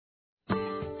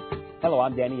Hello,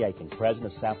 I'm Danny Aiken,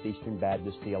 President of Southeastern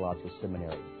Baptist Theological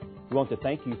Seminary. We want to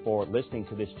thank you for listening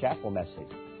to this chapel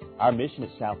message. Our mission at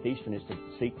Southeastern is to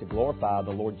seek to glorify the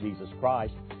Lord Jesus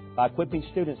Christ by equipping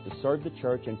students to serve the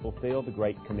church and fulfill the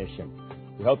Great Commission.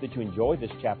 We hope that you enjoy this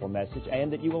chapel message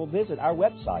and that you will visit our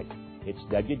website. It's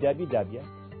www.sebts.edu.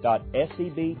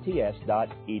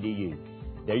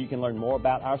 There you can learn more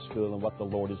about our school and what the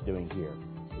Lord is doing here.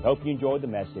 We hope you enjoyed the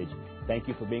message. Thank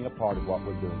you for being a part of what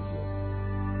we're doing here.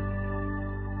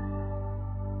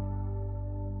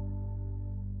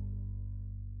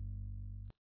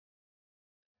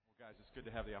 It's good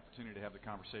to have the opportunity to have the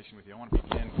conversation with you. I want to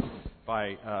begin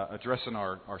by addressing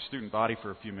our student body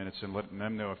for a few minutes and letting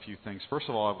them know a few things. First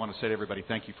of all, I want to say to everybody,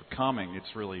 thank you for coming.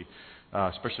 It's really,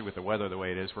 especially with the weather the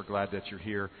way it is, we're glad that you're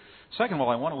here. Second of all,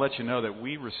 I want to let you know that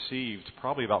we received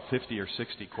probably about 50 or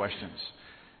 60 questions.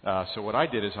 So what I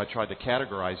did is I tried to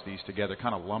categorize these together,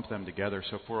 kind of lump them together.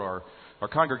 So for our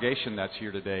congregation that's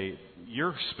here today,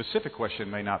 your specific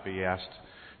question may not be asked,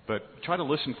 but try to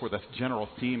listen for the general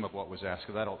theme of what was asked,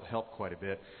 because that'll help quite a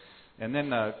bit. And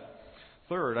then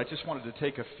third, I just wanted to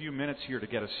take a few minutes here to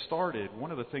get us started.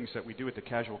 One of the things that we do at the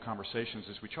Casual Conversations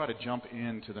is we try to jump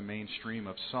into the mainstream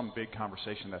of some big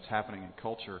conversation that's happening in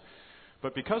culture.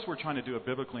 But because we're trying to do a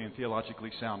biblically and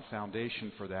theologically sound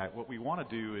foundation for that, what we want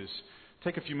to do is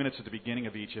take a few minutes at the beginning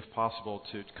of each, if possible,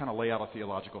 to kind of lay out a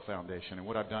theological foundation. And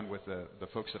what I've done with the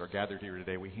folks that are gathered here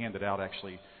today, we handed out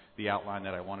actually the outline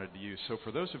that I wanted to use. So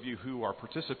for those of you who are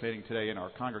participating today in our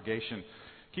congregation,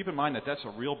 keep in mind that that's a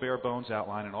real bare bones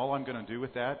outline, and all I'm going to do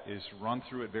with that is run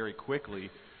through it very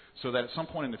quickly so that at some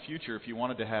point in the future, if you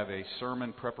wanted to have a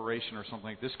sermon preparation or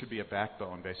something, this could be a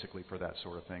backbone basically for that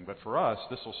sort of thing. But for us,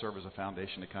 this will serve as a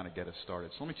foundation to kind of get us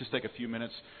started. So let me just take a few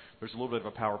minutes. There's a little bit of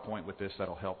a PowerPoint with this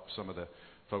that'll help some of the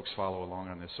folks follow along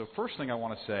on this. So first thing I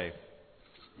want to say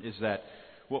is that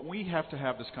what we have to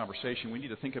have this conversation, we need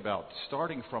to think about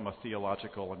starting from a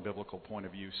theological and biblical point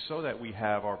of view so that we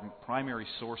have our primary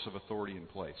source of authority in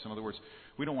place. In other words,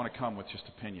 we don't want to come with just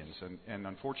opinions. And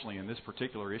unfortunately, in this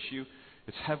particular issue,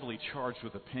 it's heavily charged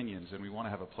with opinions, and we want to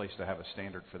have a place to have a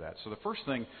standard for that. So the first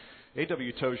thing,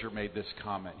 A.W. Tozer made this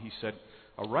comment. He said,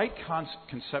 a right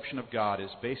conception of God is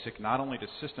basic not only to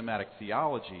systematic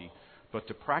theology, but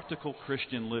to practical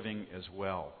Christian living as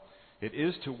well. It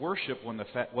is to worship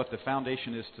what the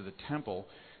foundation is to the temple,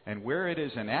 and where it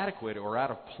is inadequate or out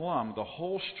of plumb, the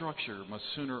whole structure must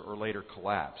sooner or later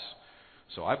collapse.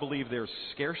 So I believe there's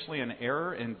scarcely an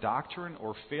error in doctrine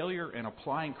or failure in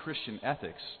applying Christian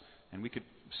ethics, and we could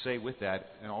say with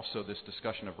that, and also this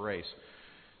discussion of race,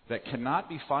 that cannot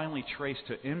be finally traced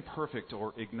to imperfect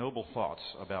or ignoble thoughts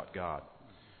about God.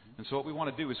 And so what we want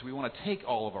to do is we want to take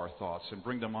all of our thoughts and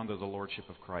bring them under the lordship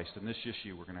of Christ. In this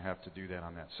issue, we're going to have to do that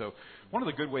on that. So one of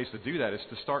the good ways to do that is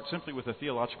to start simply with a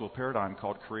theological paradigm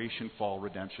called creation, fall,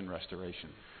 redemption, restoration.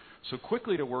 So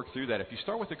quickly to work through that, if you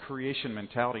start with the creation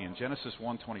mentality in Genesis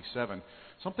 1:27,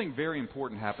 something very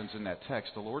important happens in that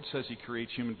text. The Lord says He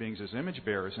creates human beings as image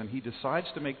bearers, and He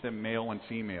decides to make them male and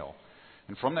female.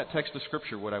 And from that text of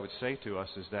Scripture, what I would say to us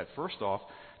is that, first off,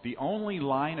 the only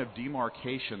line of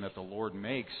demarcation that the Lord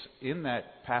makes in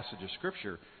that passage of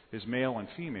Scripture is male and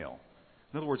female.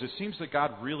 In other words, it seems that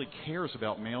God really cares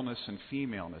about maleness and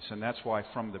femaleness, and that's why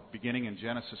from the beginning in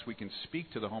Genesis we can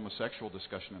speak to the homosexual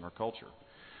discussion in our culture.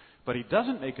 But He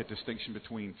doesn't make a distinction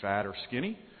between fat or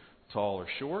skinny, tall or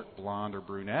short, blonde or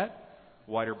brunette,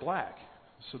 white or black.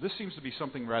 So this seems to be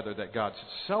something rather that God's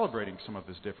celebrating some of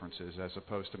His differences as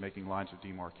opposed to making lines of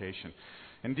demarcation.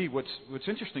 Indeed, what's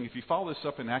interesting, if you follow this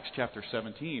up in Acts chapter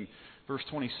 17, verse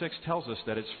 26 tells us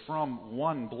that it's from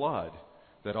one blood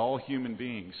that all human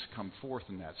beings come forth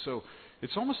in that. So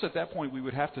it's almost at that point we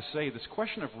would have to say this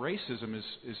question of racism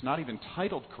is not even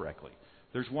titled correctly.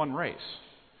 There's one race.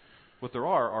 What there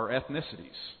are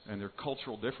ethnicities and their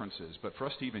cultural differences. But for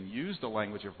us to even use the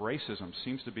language of racism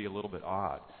seems to be a little bit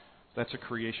odd. That's a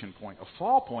creation point. A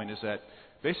fall point is that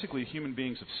basically human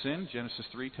beings have sinned. Genesis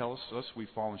 3 tells us we've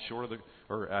fallen short of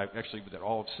that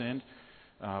all have sinned.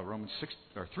 Romans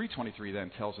 3:23 then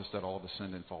tells us that all have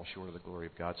sinned and fall short of the glory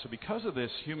of God. So because of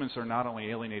this, humans are not only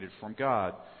alienated from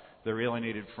God, they're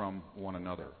alienated from one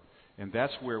another. And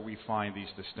that's where we find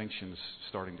these distinctions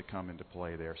starting to come into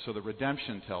play there. So the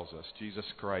redemption tells us Jesus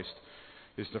Christ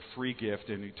is the free gift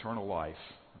in eternal life.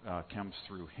 Comes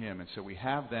through Him. And so we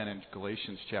have then in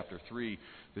Galatians chapter 3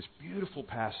 this beautiful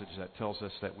passage that tells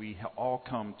us that we all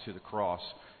come to the cross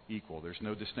equal. There's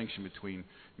no distinction between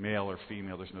male or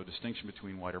female. There's no distinction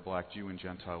between white or black, Jew and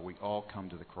Gentile. We all come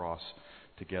to the cross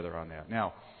together on that.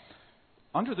 Now,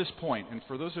 under this point, and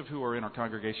for those of you who are in our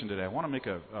congregation today, I want to make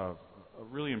a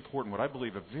really important, what I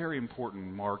believe a very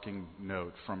important marking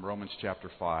note from Romans chapter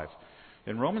 5.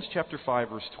 In Romans chapter 5,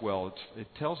 verse 12, it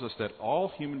tells us that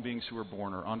all human beings who are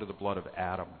born are under the blood of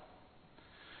Adam.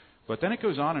 But then it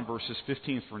goes on in verses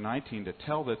 15 through 19 to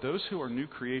tell that those who are new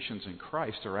creations in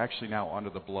Christ are actually now under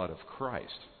the blood of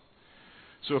Christ.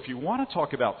 So if you want to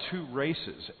talk about two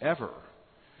races ever,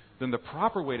 then the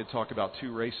proper way to talk about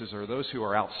two races are those who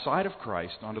are outside of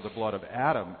Christ under the blood of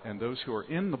Adam and those who are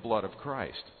in the blood of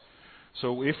Christ.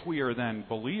 So if we are then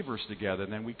believers together,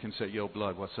 then we can say, yo,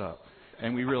 blood, what's up?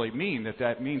 And we really mean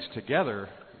that means together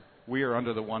we are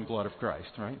under the one blood of Christ,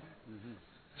 right? Mm-hmm.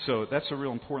 So that's a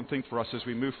real important thing for us as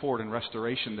we move forward in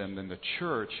restoration then the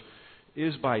church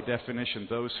is by definition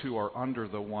those who are under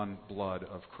the one blood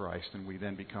of Christ, and we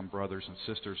then become brothers and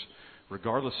sisters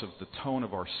regardless of the tone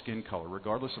of our skin color,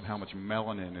 regardless of how much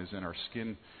melanin is in our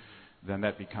skin, then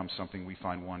that becomes something we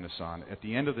find oneness on. At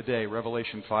the end of the day,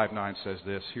 Revelation 5:9 says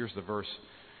this, here's the verse,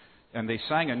 and they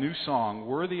sang a new song,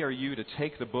 worthy are you to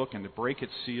take the book and to break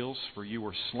its seals, for you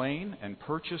were slain and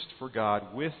purchased for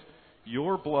God with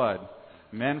your blood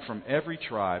men from every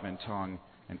tribe and tongue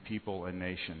and people and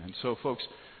nation. And so, folks,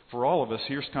 for all of us,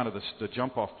 here's kind of the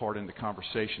jump-off part in the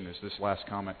conversation is this last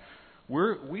comment.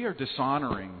 We are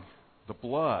dishonoring the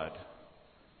blood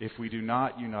if we do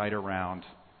not unite around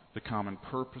the common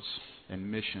purpose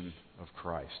and mission of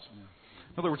Christ. Yeah.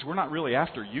 In other words, we're not really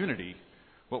after unity.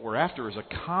 What we're after is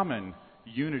a common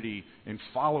unity in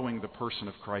following the person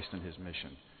of Christ and His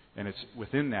mission. And it's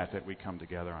within that we come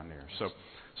together on there. So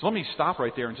let me stop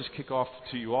right there and just kick off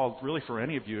to you all, really for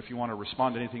any of you, if you want to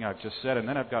respond to anything I've just said. And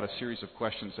then I've got a series of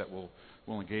questions that we'll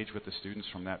engage with the students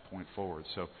from that point forward.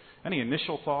 So any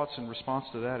initial thoughts in response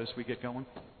to that as we get going?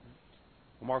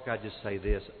 Well, Mark, I'd just say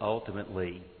this.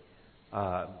 Ultimately,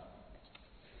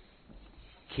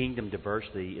 kingdom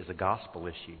diversity is a gospel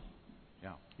issue.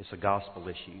 Yeah. It's a gospel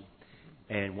issue.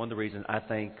 And one of the reasons I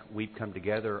think we've come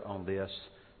together on this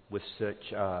with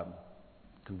such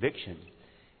conviction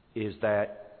is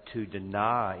that to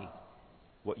deny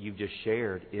what you've just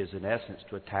shared is, in essence,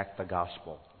 to attack the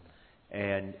gospel.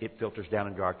 And it filters down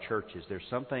into our churches. There's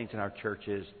some things in our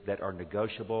churches that are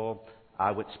negotiable.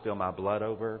 I would spill my blood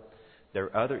over. There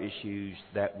are other issues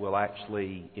that will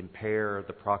actually impair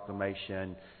the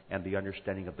proclamation and the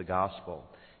understanding of the gospel.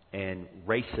 And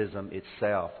racism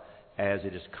itself, as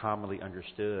it is commonly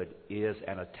understood, is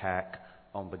an attack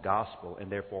on the gospel, and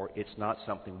therefore it's not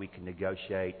something we can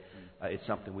negotiate. It's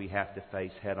something we have to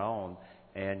face head on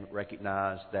and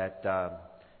recognize that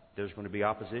there's going to be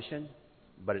opposition,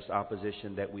 but it's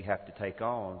opposition that we have to take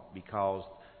on because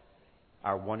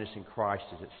our oneness in Christ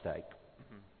is at stake.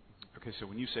 Mm-hmm. Okay, so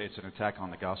when you say it's an attack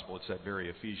on the gospel, it's that very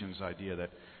Ephesians idea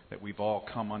that we've all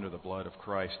come under the blood of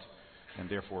Christ, and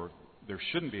therefore there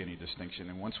shouldn't be any distinction.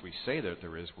 And once we say that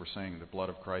there is, we're saying the blood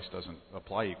of Christ doesn't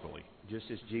apply equally. Just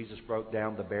as Jesus broke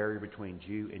down the barrier between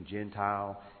Jew and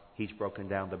Gentile, He's broken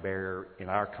down the barrier in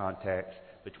our context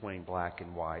between black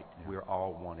and white. Yeah. We're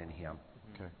all one in Him.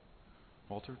 Okay.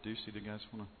 Walter, do you see the guys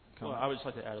want to come? Well, I would just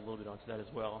like to add a little bit onto that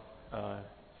as well.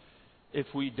 If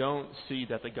we don't see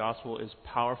that the gospel is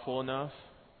powerful enough,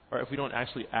 or if we don't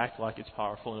actually act like it's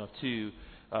powerful enough to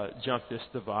jump this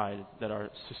divide that our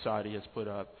society has put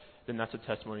up, then that's a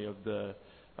testimony of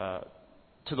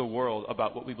to the world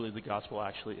about what we believe the gospel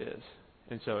actually is.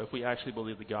 And so if we actually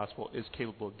believe the gospel is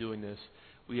capable of doing this,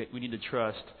 we need to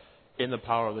trust in the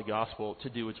power of the gospel to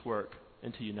do its work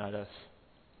and to unite us.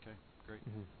 Okay, great.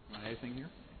 Mm-hmm. Anything here?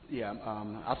 Yeah,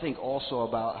 I think also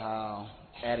about how,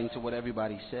 adding to what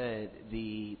everybody said,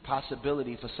 the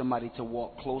possibility for somebody to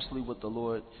walk closely with the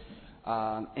Lord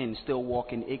and still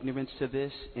walk in ignorance to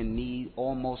this and need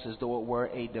almost as though it were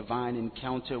a divine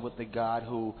encounter with the God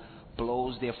who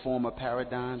blows their former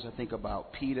paradigms. I think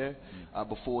about Peter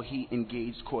before he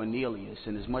engaged Cornelius,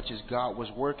 and as much as God was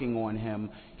working on him,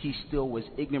 he still was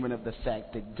ignorant of the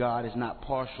fact that God is not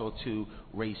partial to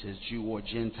races, Jew or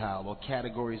Gentile, or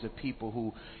categories of people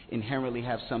who inherently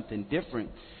have something different.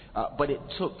 But it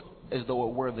took as though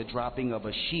it were the dropping of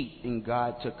a sheet in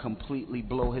God to completely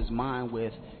blow his mind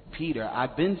with Peter.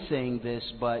 I've been saying this,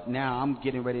 but now I'm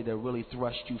getting ready to really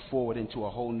thrust you forward into a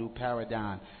whole new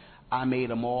paradigm. I made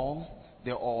them all.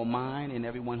 They're all mine, and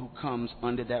everyone who comes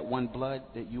under that one blood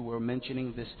that you were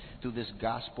mentioning through this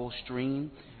gospel stream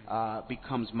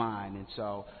becomes mine. And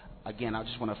so, again, I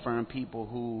just want to affirm people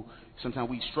who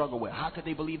sometimes we struggle with. How could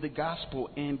they believe the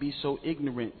gospel and be so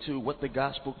ignorant to what the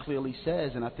gospel clearly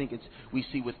says? And I think we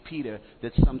see with Peter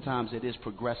that sometimes it is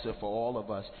progressive for all of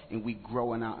us, and we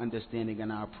grow in our understanding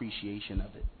and our appreciation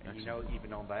of it. And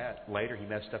even on that, later he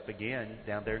messed up again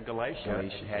down there in Galatia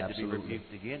and had to be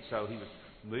rebuked again. So he was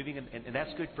moving, and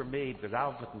that's good for me because I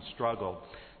often struggle.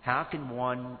 How can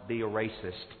one be a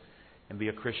racist and be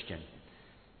a Christian?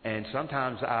 And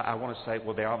sometimes I want to say,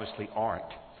 well, they obviously aren't.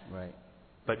 Right.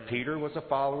 But Peter was a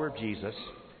follower of Jesus,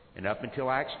 and up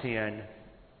until Acts 10,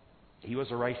 he was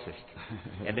a racist.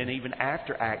 And then even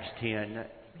after Acts 10,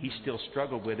 he still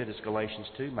struggled with it, as Galatians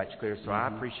 2 makes clear. So I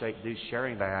appreciate Deuce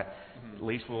sharing that. At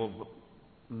least will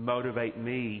motivate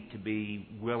me to be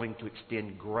willing to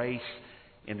extend grace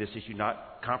in this issue,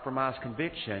 not compromise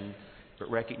conviction,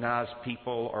 but recognize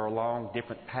people are along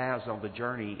different paths on the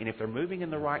journey. And if they're moving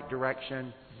in the right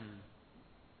direction,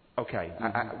 okay,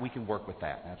 we can work with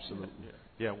that. Absolutely.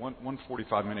 Yeah, one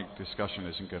 45-minute discussion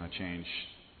isn't going to change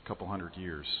a couple hundred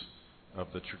years of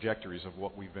the trajectories of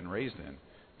what we've been raised in,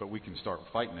 but we can start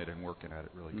fighting it and working at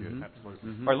it really good.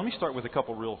 Absolutely. All right, let me start with a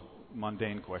couple real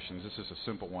mundane questions. This is a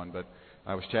simple one, but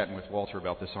I was chatting with Walter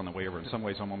about this on the way over. In some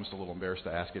ways, I'm almost a little embarrassed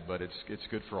to ask it, but it's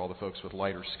good for all the folks with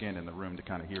lighter skin in the room to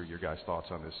kind of hear your guys' thoughts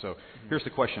on this. So here's the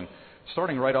question.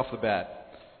 Starting right off the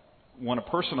bat, when a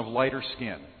person of lighter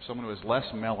skin, someone who has less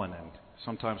melanin,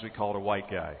 sometimes we call it a white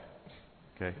guy,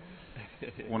 okay?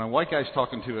 When a white guy's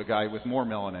talking to a guy with more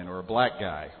melanin or a black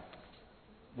guy,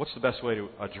 what's the best way to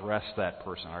address that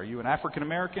person? Are you an African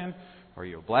American? Are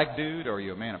you a black dude? Are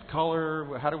you a man of color?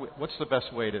 What's the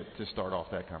best way to start off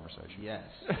that conversation? Yes.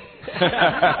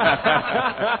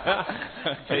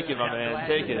 Take it, my man.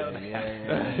 Take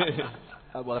it.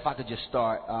 Well, if I could just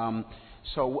start.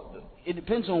 So it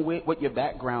depends on what your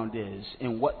background is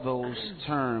and what those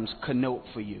terms connote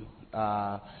for you.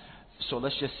 So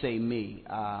let's just say me.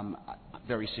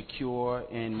 Very secure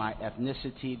in my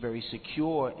ethnicity, very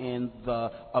secure in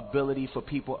the ability for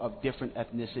people of different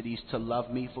ethnicities to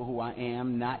love me for who I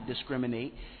am, not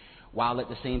discriminate, while at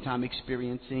the same time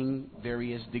experiencing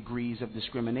various degrees of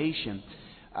discrimination.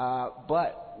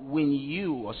 But when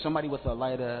you or somebody with a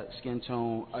lighter skin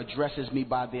tone addresses me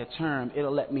by their term,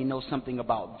 it'll let me know something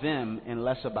about them and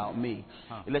less about me.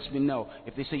 It lets me know.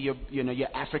 If they say you're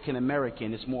African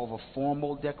American, it's more of a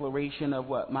formal declaration of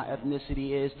what my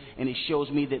ethnicity is, and it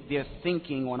shows me that they're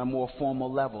thinking on a more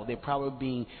formal level. They're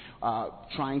probably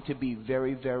trying to be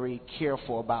very, very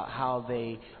careful about how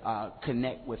they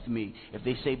connect with me. If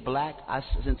they say black, I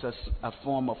sense a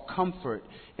form of comfort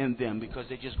in them because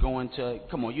they're just going to,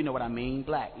 come on, you know what I mean,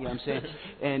 black. You know what I'm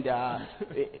saying?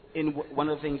 And one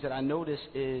of the things that I notice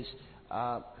is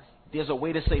there's a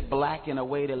way to say black in a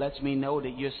way that lets me know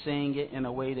that you're saying it in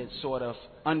a way that's sort of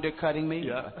undercutting me.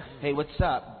 Yeah. Hey, what's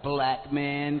up, black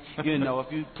man? You know,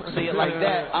 if you say it like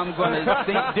that, I'm going to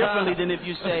think differently than if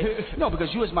you say, no, because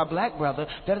you is my black brother,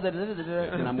 then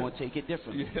I'm going to take it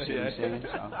differently. You see what I'm saying?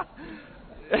 So.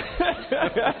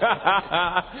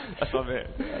 That's my man.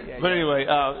 But anyway,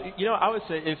 I would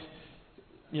say if,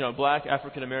 black,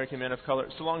 African American, man of color,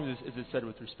 so long as it's said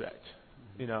with respect,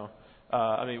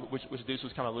 which Deuce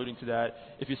was kind of alluding to that.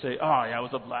 If you say, oh yeah, I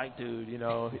was a black dude,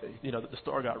 the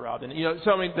store got robbed, and but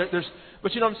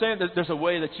you know what I'm saying? There's a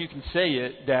way that you can say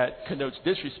it that connotes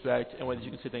disrespect, and a way that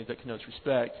you can say things that connotes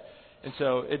respect. And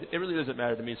so it really doesn't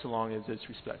matter to me so long as it's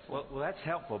respectful. Well, that's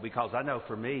helpful because I know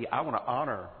for me, I want to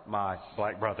honor my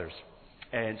black brothers.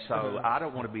 And so I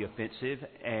don't want to be offensive.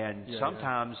 And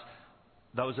sometimes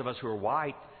those of us who are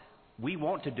white, we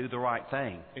want to do the right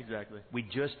thing. Exactly. We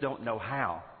just don't know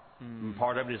how.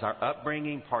 Part of it is our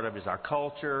upbringing. Part of it is our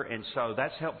culture. And so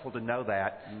that's helpful to know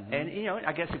that. And,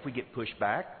 I guess if we get pushed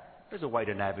back, there's a way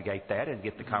to navigate that and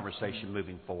get the conversation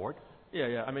moving forward.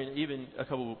 Yeah. I mean, even a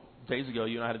couple days ago,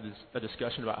 you and I had a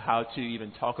discussion about how to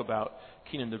even talk about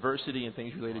kingdom diversity and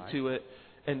things related to it.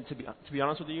 And to be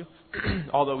honest with you,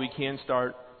 although we can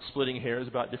start splitting hairs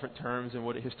about different terms and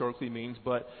what it historically means,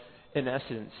 but in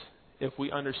essence, if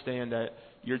we understand that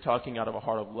you're talking out of a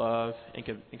heart of love and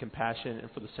compassion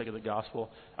and for the sake of the gospel,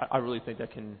 I really think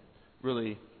that can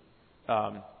really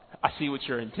I see what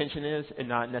your intention is and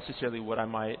not necessarily what I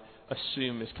might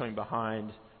assume is coming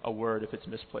behind a word if it's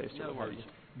misplaced. In other words,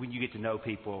 when you get to know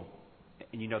people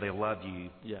and you know they love you,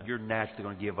 you're naturally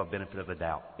going to give a benefit of the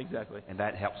doubt. Exactly. And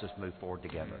that helps us move forward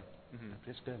together.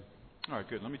 That's good. All right,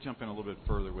 good. Let me jump in a little bit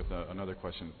further with another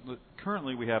question.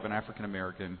 Currently, we have an African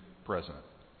American president.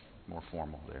 More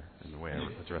formal there in the way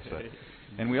I address that.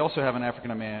 And we also have an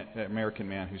African American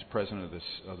man who's president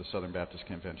of the Southern Baptist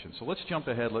Convention. So let's jump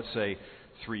ahead, let's say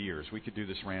 3 years. We could do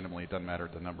this randomly, it doesn't matter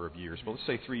the number of years. But let's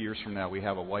say 3 years from now we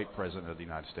have a white president of the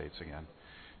United States again.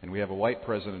 And we have a white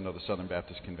president of the Southern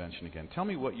Baptist Convention again. Tell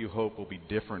me what you hope will be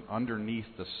different underneath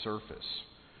the surface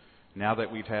now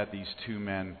that we've had these two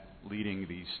men leading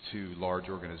these two large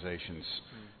organizations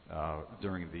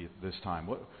during this time.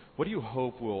 What do you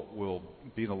hope will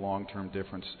be the long-term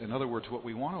difference? In other words, what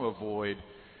we want to avoid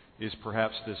is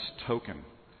perhaps this token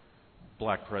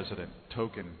black president,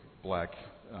 token black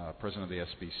president of the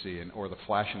SBC, or the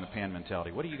flash in the pan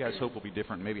mentality? What do you guys hope will be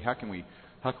different? Maybe how can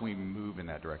we move in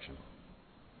that direction?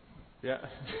 Yeah.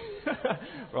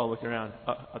 We're all looking around.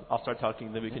 I'll start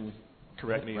talking, then we can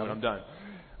correct me when I'm done.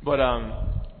 But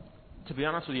to be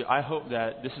honest with you, I hope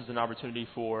that this is an opportunity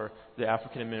for the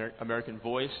African American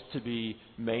voice to be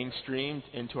mainstreamed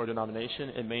into our denomination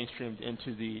and mainstreamed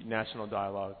into the national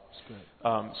dialogue.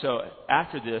 So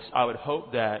after this, I would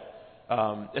hope that,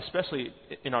 especially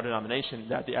in our denomination,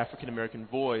 that the African American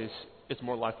voice is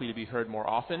more likely to be heard more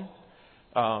often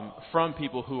from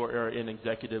people who are in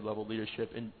executive level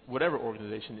leadership in whatever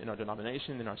organization in our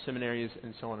denomination, in our seminaries,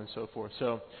 and so on and so forth.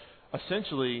 So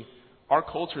essentially, our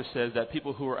culture says that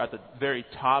people who are at the very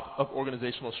top of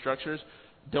organizational structures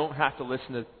don't have to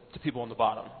listen to people on the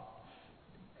bottom.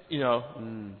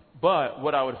 But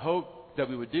what I would hope that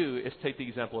we would do is take the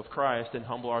example of Christ and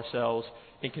humble ourselves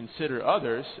and consider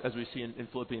others, as we see in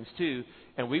Philippians 2,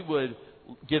 and we would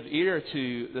give ear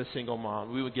to the single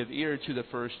mom. We would give ear to the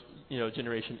first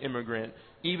generation immigrant,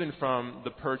 even from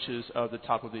the perches of the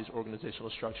top of these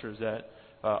organizational structures that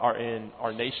are in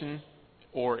our nation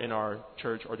or in our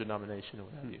church or denomination or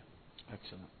what have you.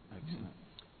 Excellent.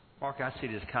 Mark, I see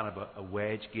it as kind of a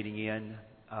wedge getting in,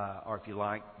 or if you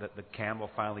like, the camel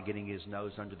finally getting his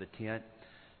nose under the tent,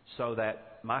 so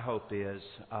that my hope is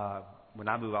when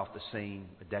I move off the scene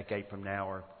a decade from now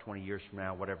or 20 years from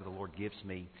now, whatever the Lord gives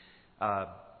me,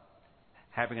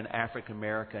 having an African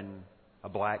American, a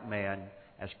black man,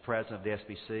 as president of the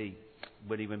SBC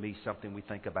would even be something we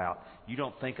think about. You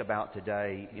don't think about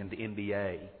today in the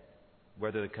NBA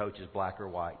whether the coach is black or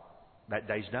white. That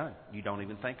day's done. You don't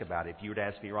even think about it. If you were to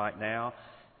ask me right now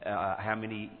how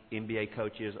many NBA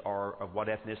coaches are of what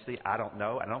ethnicity, I don't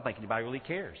know. I don't think anybody really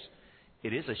cares.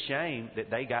 It is a shame that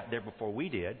they got there before we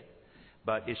did,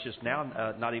 but it's just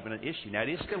now not even an issue. Now, it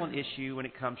is still an issue when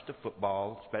it comes to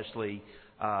football, especially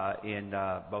in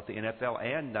both the NFL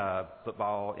and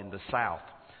football in the South.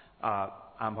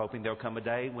 I'm hoping there'll come a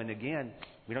day when, again,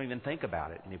 we don't even think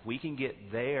about it. And if we can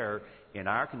get there in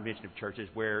our convention of churches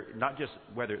where not just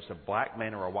whether it's a black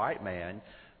man or a white man,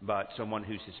 but someone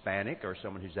who's Hispanic or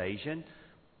someone who's Asian,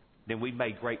 then we've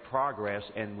made great progress,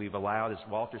 and we've allowed, as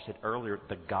Walter said earlier,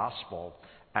 the gospel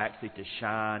actually to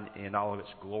shine in all of its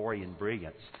glory and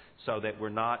brilliance, so that we're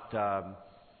not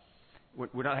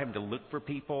having to look for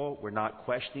people, we're not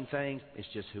questioning things. It's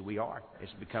just who we are.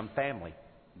 It's become family.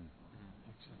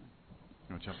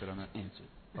 You want to jump in on that?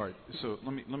 All right. So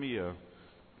let me,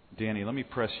 Danny, let me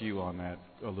press you on that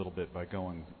a little bit by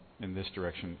going in this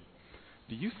direction.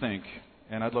 Do you think,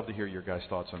 and I'd love to hear your guys'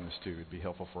 thoughts on this too, it'd be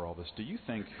helpful for all this. Do you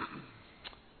think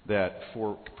that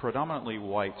for predominantly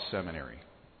white seminary,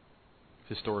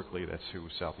 historically that's who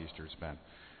Southeastern's been,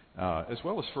 as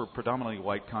well as for predominantly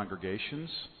white congregations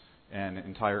and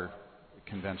entire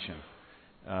convention,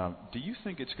 do you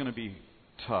think it's going to be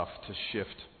tough to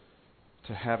shift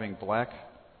to having black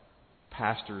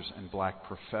pastors and black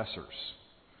professors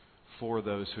for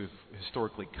those who've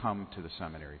historically come to the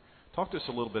seminary? Talk to us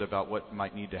a little bit about what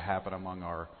might need to happen among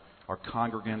our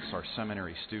congregants, our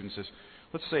seminary students.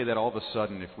 Let's say that all of a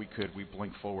sudden, if we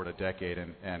blink forward a decade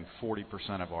and 40%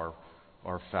 of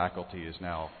our faculty is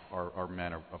now are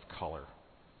men of color,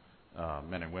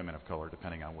 men and women of color,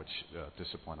 depending on which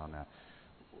discipline on that.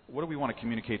 What do we want to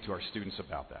communicate to our students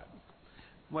about that?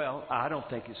 Well, I don't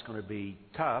think it's going to be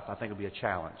tough. I think it'll be a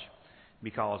challenge,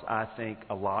 because I think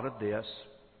a lot of this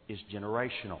is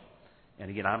generational. And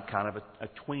again, I'm kind of a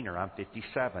tweener. I'm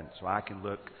 57, so I can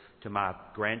look to my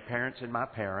grandparents and my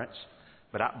parents.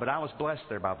 But I was blessed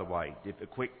there, by the way. A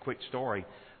quick story.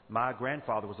 My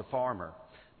grandfather was a farmer.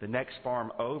 The next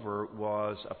farm over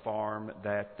was a farm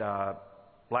that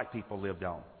black people lived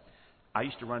on. I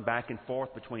used to run back and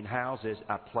forth between houses.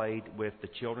 I played with the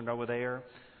children over there.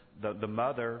 The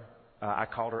mother, I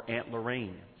called her Aunt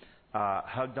Lorene,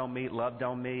 hugged on me, loved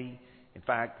on me. In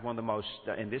fact, one of the most,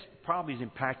 and this probably has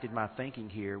impacted my thinking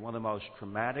here, one of the most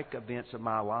traumatic events of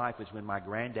my life was when my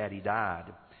granddaddy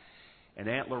died. And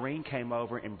Aunt Lorene came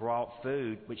over and brought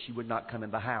food, but she would not come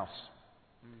in the house.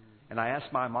 And I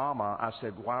asked my mama, I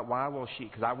said, why will she?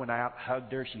 Because I went out,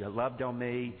 hugged her, she loved on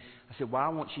me. I said, why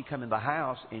won't she come in the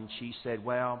house? And she said,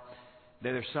 well,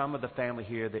 there's some of the family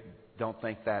here that don't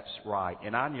think that's right.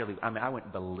 And I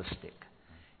went ballistic.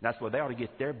 And that's why they ought to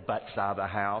get their butts out of the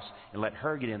house and let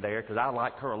her get in there, because I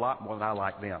like her a lot more than I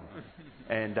like them.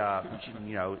 And but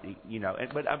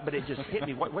it just hit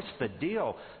me. What's the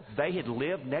deal? They had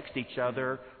lived next to each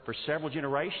other for several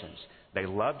generations. They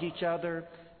loved each other.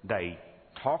 They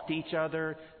talked to each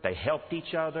other. They helped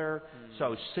each other.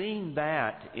 So seeing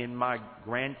that in my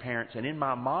grandparents and in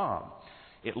my mom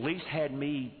at least had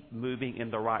me moving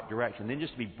in the right direction. Then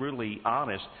just to be brutally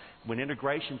honest, when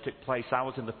integration took place, I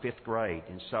was in the 5th grade.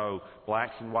 And so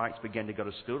blacks and whites began to go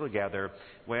to school together.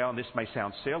 Well, and this may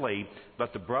sound silly,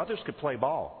 but the brothers could play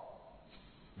ball.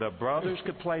 The brothers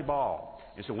could play ball.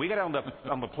 And so we got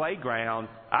on the playground.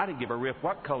 I didn't give a rip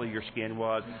what color your skin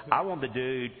was. I wanted the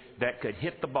dude that could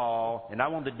hit the ball, and I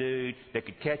wanted the dude that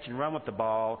could catch and run with the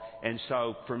ball. And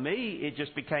so for me, it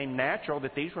just became natural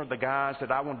that these were the guys that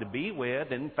I wanted to be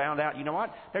with, and found out, you know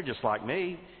what, they're just like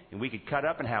me, and we could cut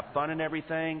up and have fun and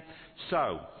everything.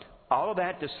 So all of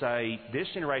that to say, this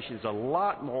generation is a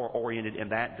lot more oriented in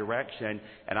that direction,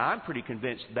 and I'm pretty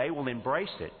convinced they will embrace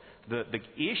it. The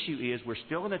issue is we're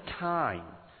still in a time,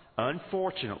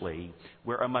 unfortunately,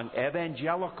 where among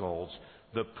evangelicals,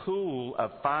 the pool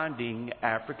of finding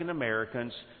African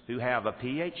Americans who have a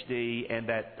PhD and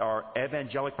that are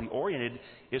evangelically oriented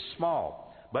is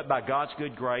small. But by God's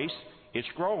good grace, it's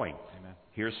growing. Amen.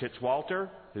 Here's Fitzwalter,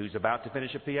 who's about to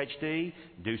finish a PhD.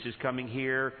 Deuce is coming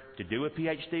here to do a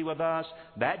PhD with us.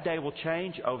 That day will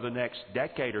change over the next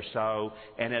decade or so.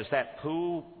 And as that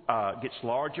pool gets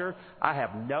larger, I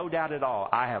have no doubt at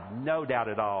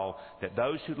all that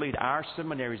those who lead our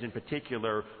seminaries in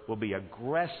particular will be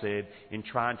aggressive in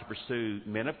trying to pursue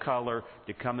men of color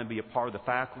to come and be a part of the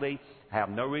faculty. I have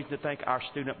no reason to think our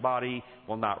student body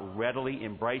will not readily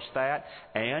embrace that.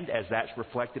 And as that's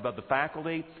reflective of the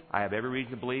faculty, I have every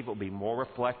reason to believe it will be more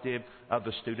reflective of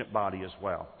the student body as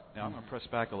well. Now, I'm going to press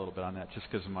back a little bit on that just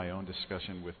because of my own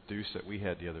discussion with Deuce that we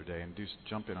had the other day. And Deuce,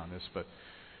 jump in on this. But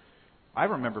I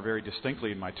remember very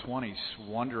distinctly in my 20s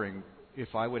wondering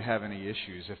if I would have any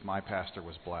issues if my pastor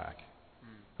was black.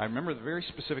 I remember very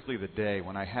specifically the day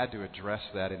when I had to address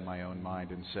that in my own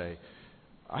mind and say,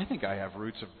 I think I have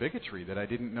roots of bigotry that I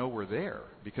didn't know were there.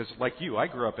 Because like you, I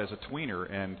grew up as a tweener,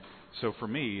 and so for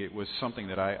me it was something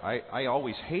that I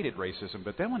always hated racism.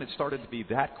 But then when it started to be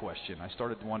that question, I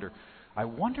started to wonder, I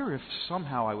wonder if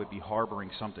somehow I would be harboring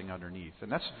something underneath.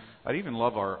 And that's, I'd even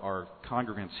love our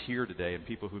congregants here today and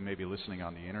people who may be listening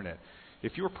on the internet.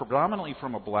 If you were predominantly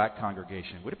from a black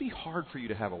congregation, would it be hard for you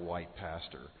to have a white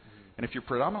pastor? And if you're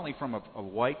predominantly from a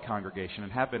white congregation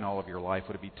and have been all of your life,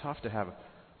 would it be tough to have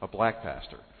a black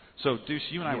pastor? So, Deuce,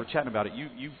 you and I were chatting about it.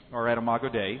 You are at Imago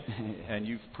Dei, and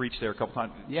you've preached there a couple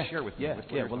times. Share with me.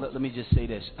 Well, let me just say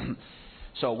this.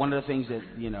 So one of the things that,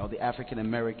 the African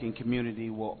American community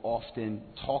will often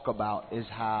talk about is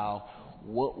how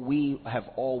what we have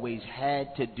always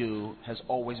had to do has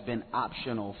always been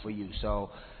optional for you. So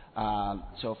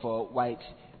for whites,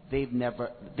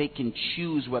 they can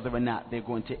choose whether or not they're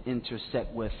going to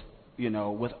intersect with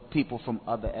people from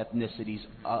other ethnicities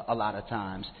a lot of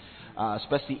times.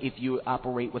 Especially if you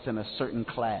operate within a certain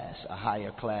class, a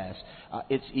higher class,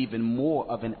 it's even more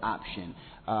of an option.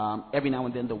 Every now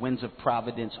and then the winds of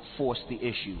providence force the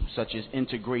issue, such as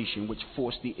integration, which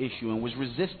forced the issue and was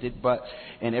resisted,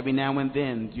 and every now and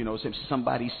then,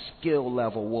 somebody's skill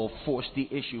level will force the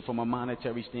issue from a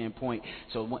monetary standpoint.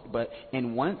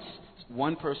 Once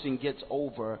one person gets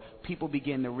over, people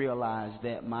begin to realize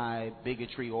that my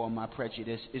bigotry or my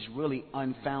prejudice is really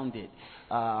unfounded.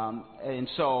 And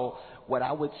so what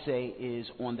I would say is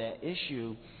on that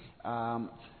issue,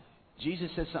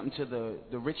 Jesus said something to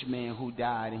the rich man who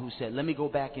died and who said, let me go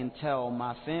back and tell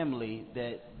my family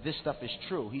that this stuff is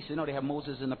true. He said, no, they have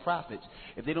Moses and the prophets.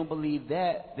 If they don't believe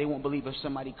that, they won't believe if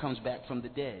somebody comes back from the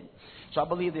dead. So I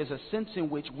believe there's a sense in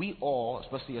which we all,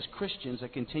 especially as Christians, are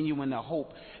continuing to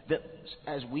hope that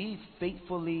as we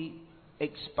faithfully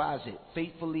exposit,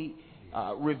 faithfully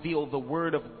reveal the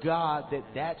Word of God,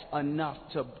 that's enough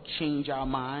to change our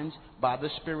minds, by the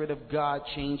Spirit of God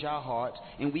change our hearts,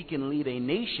 and we can lead a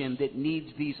nation that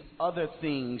needs these other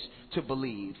things to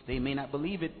believe. They may not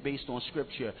believe it based on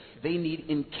Scripture. They need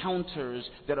encounters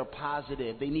that are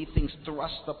positive. They need things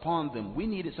thrust upon them. We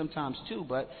need it sometimes too,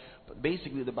 but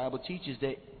basically the Bible teaches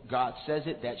that God says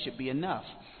it, that should be enough.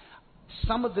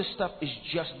 Some of this stuff is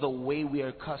just the way we are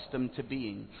accustomed to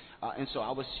being. And so I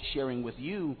was sharing with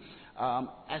you,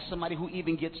 as somebody who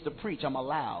even gets to preach, I'm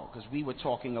allowed, because we were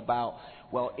talking about,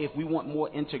 well, if we want more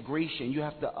integration, you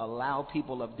have to allow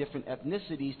people of different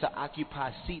ethnicities to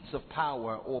occupy seats of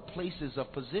power or places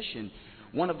of position.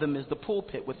 One of them is the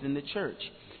pulpit within the church.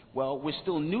 Well, we're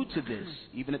still new to this,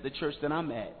 even at the church that I'm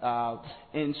at.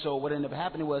 And so what ended up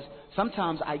happening was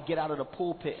sometimes I get out of the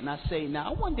pulpit and I say,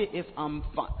 now I wonder if I'm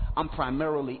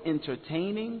primarily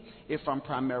entertaining, if I'm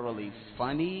primarily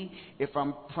funny, if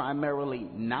I'm primarily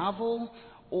novel,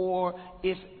 or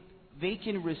if they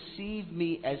can receive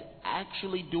me as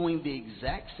actually doing the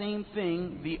exact same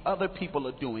thing the other people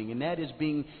are doing, and that is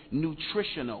being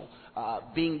nutritional,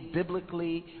 being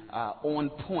biblically on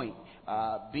point,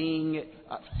 being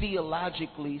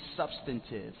theologically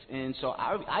substantive. And so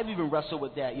I've even wrestled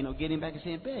with that, getting back and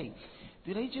saying, babe,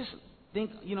 do they just think,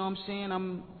 what I'm saying,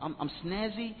 I'm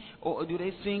snazzy, or do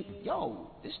they think, yo,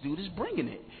 this dude is bringing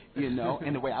it,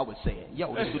 and the way I would say it,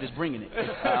 yo, this dude is bringing it.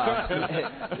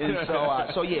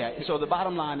 And so the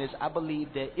bottom line is, I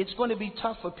believe that it's going to be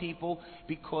tough for people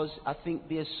because I think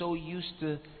they're so used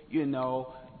to,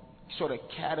 sort of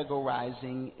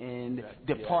categorizing and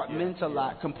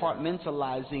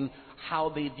compartmentalizing how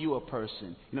they view a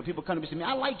person. People come to me and say,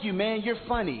 I like you, man, you're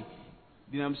funny.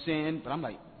 You know what I'm saying? But I'm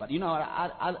like,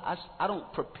 I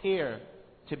don't prepare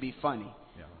to be funny.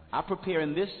 Yeah. I prepare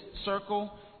in this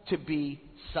circle to be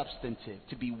substantive,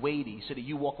 to be weighty, so that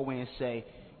you walk away and say,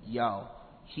 yo,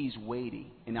 he's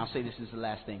weighty. And I'll say this is the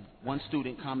last thing. One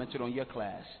student commented on your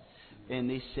class, and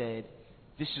they said,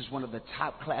 this is one of the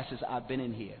top classes I've been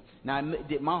in here. Now, it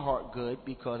did my heart good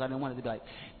because I didn't want it to be like,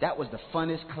 that was the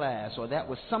funnest class, or that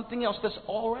was something else that's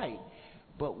all right.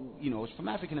 But, from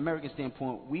African American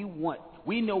standpoint,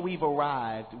 we know we've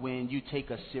arrived when you take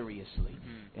us seriously.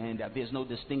 Mm-hmm. And there's no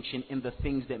distinction in the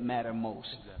things that matter most.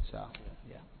 Exactly. So,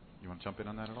 yeah. You want to jump in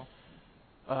on that at all?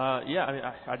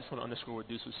 I just want to underscore what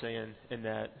Deuce was saying, in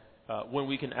that when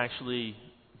we can actually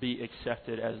be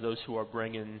accepted as those who are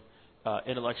bringing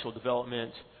intellectual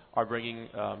development, are bringing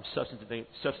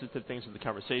substantive things to the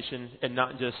conversation, and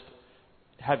not just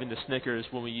having the snickers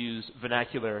when we use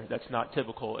vernacular that's not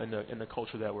typical in the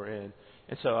culture that we're in.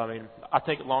 And so, I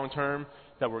think long term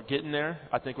that we're getting there.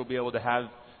 I think we'll be able to have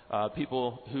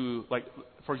people who, like,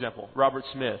 for example, Robert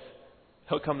Smith,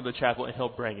 he'll come to the chapel and he'll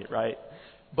bring it, right?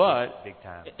 But big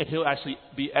time. And he'll actually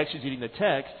be exegeting the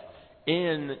text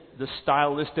in the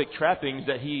stylistic trappings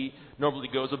that he normally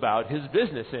goes about his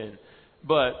business in.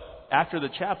 But after the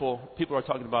chapel, people are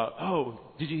talking about, oh,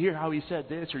 did you hear how he said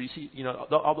this? Or you see,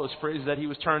 all those phrases that he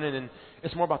was turning, and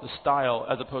it's more about the style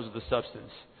as opposed to the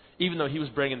substance, even though he was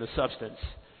bringing the substance.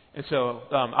 And so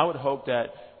I would hope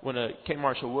that when a King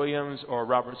Marshall Williams or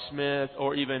Robert Smith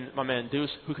or even my man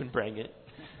Deuce, who can bring it,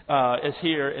 is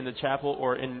here in the chapel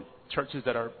or in churches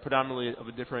that are predominantly of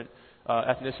a different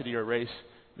ethnicity or race,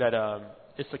 that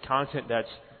it's the content that's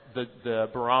the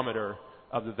barometer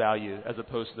of the value as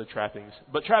opposed to the trappings.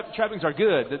 But trappings are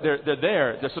good. They're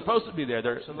there. They're supposed to be there.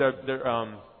 They're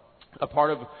a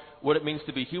part of what it means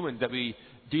to be human, that we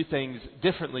do things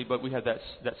differently, but we have that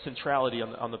centrality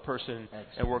on the person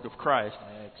and work of Christ.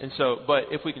 And so, but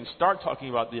if we can start talking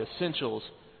about the essentials,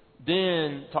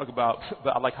 then talk about,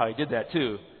 but I like how he did that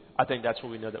too. I think that's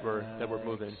when we know that we're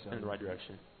moving in the right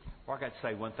direction. Well, I got to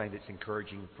say one thing that's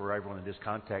encouraging for everyone in this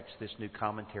context, this new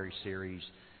commentary series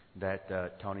that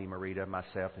Tony Marita,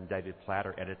 myself, and David Platt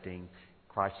are editing,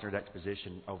 Christ-centered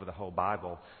exposition over the whole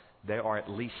Bible. There are at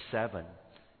least 7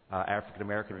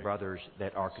 African-American brothers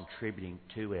that are contributing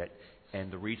to it.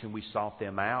 And the reason we sought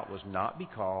them out was not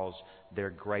because they're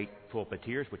great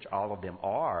pulpiteers, which all of them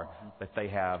are, but they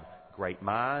have great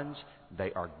minds,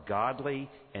 they are godly,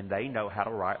 and they know how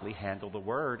to rightly handle the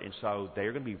Word. And so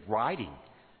they're going to be writing.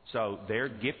 So their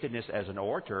giftedness as an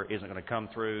orator isn't going to come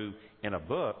through in a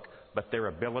book, but their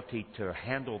ability to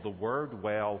handle the Word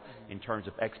well in terms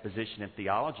of exposition and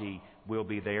theology will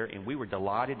be there. And we were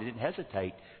delighted and didn't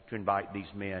hesitate to invite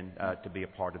these men to be a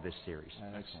part of this series.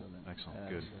 Excellent.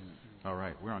 Good. All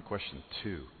right, we're on question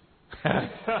 2.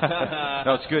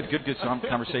 No, it's good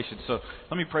conversation. So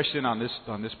let me press in on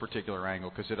this particular angle,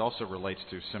 because it also relates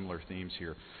to similar themes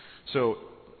here. So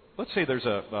let's say there's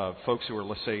folks who are,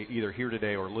 let's say, either here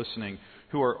today or listening,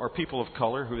 who are people of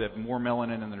color, who have more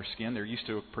melanin in their skin. They're used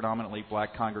to a predominantly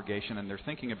black congregation, and they're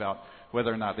thinking about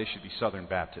whether or not they should be Southern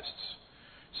Baptists.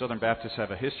 Southern Baptists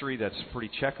have a history that's pretty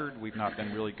checkered. We've not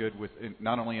been really good with,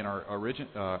 not only in our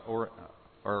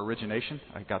origination.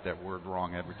 I got that word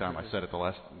wrong every time I said it the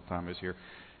last time I was here.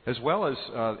 As well as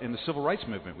in the civil rights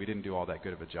movement, we didn't do all that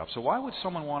good of a job. So why would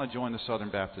someone want to join the Southern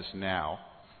Baptists now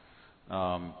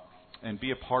and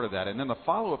be a part of that? And then the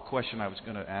follow-up question I was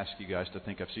going to ask you guys to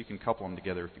think of, so you can couple them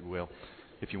together if you will,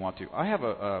 if you want to. I have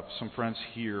some friends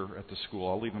here at the school.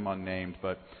 I'll leave them unnamed,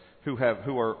 but who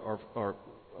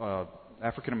are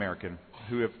African American,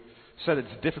 who have said it's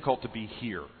difficult to be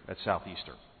here at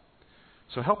Southeastern.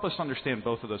 So help us understand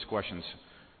both of those questions.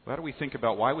 How do we think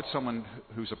about why would someone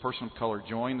who's a person of color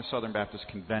join the Southern Baptist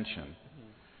Convention?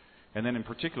 And then in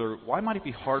particular, why might it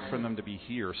be hard for them to be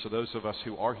here so those of us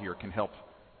who are here can help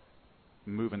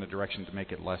move in the direction to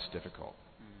make it less difficult?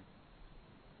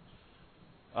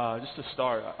 Just to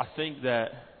start, I think that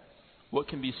what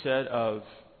can be said of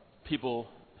people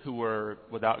who were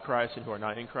without Christ and who are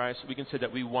not in Christ, we can say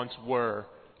that we once were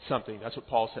something. That's what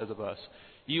Paul says of us.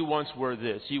 You once were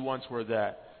this. You once were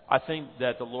that. I think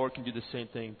that the Lord can do the same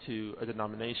thing to a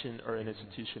denomination or an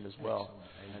institution as well.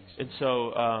 And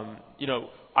so,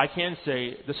 I can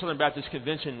say the Southern Baptist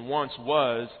Convention once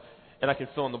was, and I can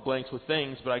fill in the blanks with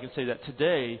things, but I can say that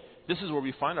today, this is where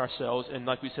we find ourselves, and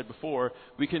like we said before,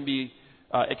 we can be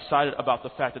excited about the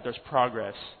fact that there's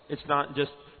progress. It's not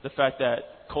just the fact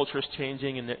that culture is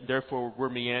changing and that therefore we're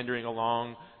meandering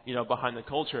along, behind the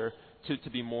culture to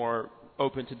be more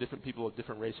open to different people of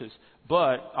different races.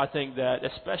 But I think that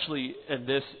especially in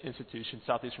this institution,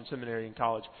 Southeastern Seminary and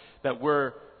College, that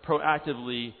we're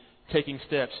proactively taking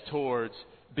steps towards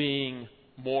being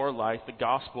more like the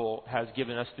gospel has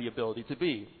given us the ability to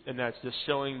be. And that's just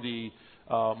showing the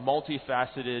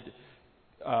multifaceted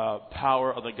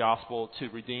power of the gospel to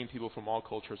redeem people from all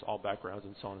cultures, all backgrounds,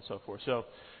 and so on and so forth. So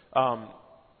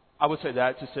I would say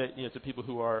that to say, to people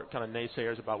who are kind of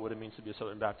naysayers about what it means to be a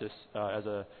Southern Baptist as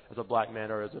a black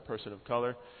man or as a person of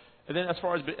color. And then as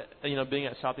far as being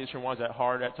at Southeastern, why is that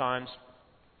hard at times?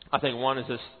 I think one is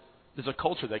there's a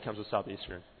culture that comes with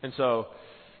Southeastern, and so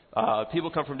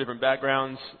people come from different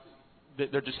backgrounds.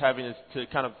 They're just having to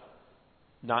kind of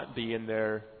not be in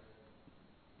their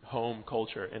home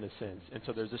culture in a sense, and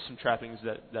so there's just some trappings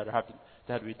that have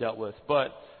to be dealt with.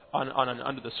 But on an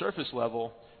under the surface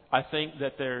level, I think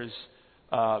that there's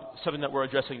something that we're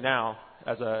addressing now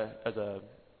as a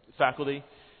faculty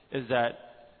is that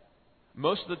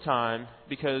most of the time,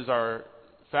 because our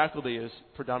faculty is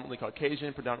predominantly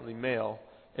Caucasian, predominantly male,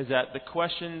 is that the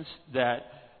questions that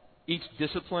each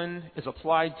discipline is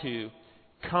applied to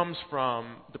comes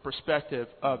from the perspective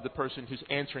of the person who's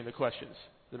answering the questions.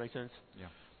 Does that make sense? Yeah.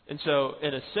 And so,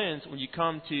 in a sense, when you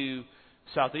come to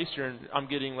Southeastern, I'm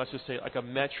getting, let's just say, like a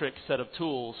metric set of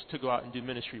tools to go out and do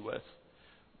ministry with.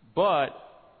 But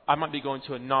I might be going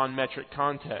to a non-metric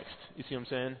context. You see what I'm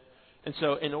saying? And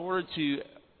so in order to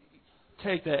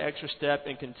take that extra step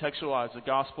and contextualize the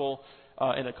gospel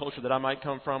in a culture that I might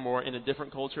come from, or in a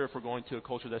different culture, if we're going to a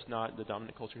culture that's not the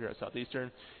dominant culture here at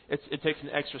Southeastern, it takes an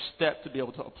extra step to be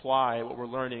able to apply what we're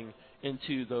learning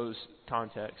into those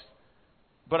contexts.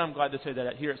 But I'm glad to say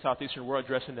that here at Southeastern, we're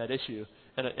addressing that issue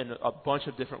in a bunch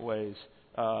of different ways,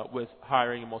 with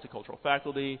hiring a multicultural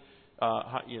faculty,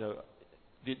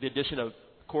 the addition of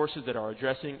courses that are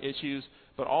addressing issues,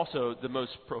 but also the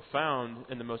most profound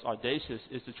and the most audacious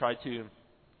is to try to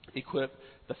equip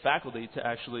the faculty to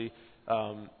actually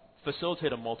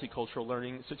facilitate a multicultural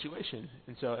learning situation.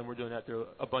 And we're doing that through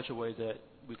a bunch of ways that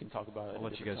we can talk about. I'll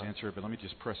let you guys answer it, but let me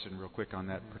just press in real quick on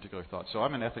that particular thought. So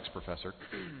I'm an ethics professor,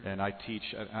 and I teach,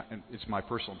 and it's my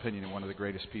personal opinion, and one of the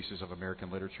greatest pieces of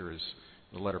American literature is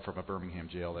the letter from a Birmingham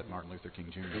jail that Martin Luther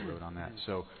King Jr. wrote on that.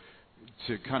 So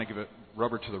to kind of give a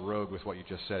rubber to the road with what you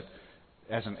just said,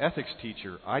 as an ethics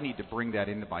teacher, I need to bring that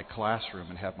into my classroom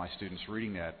and have my students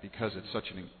reading that because it's such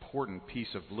an important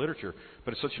piece of literature,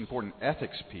 but it's such an important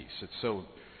ethics piece.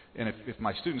 And if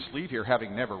my students leave here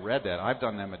having never read that, I've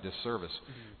done them a disservice.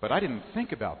 But I didn't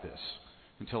think about this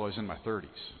until I was in my 30s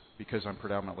because I'm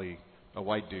predominantly a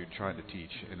white dude trying to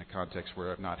teach in a context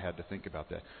where I've not had to think about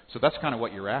that. So that's kind of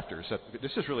what you're after. Is that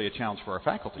this is really a challenge for our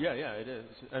faculty. Yeah, it is.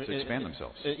 To expand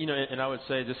themselves. And I would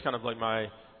say just kind of like my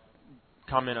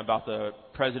comment about the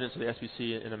presidents of the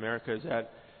SBC in America is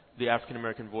that the African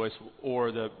American voice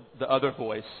or the other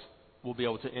voice will be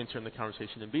able to enter in the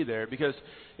conversation and be there because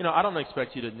I don't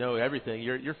expect you to know everything.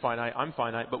 You're finite, I'm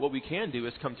finite, but what we can do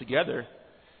is come together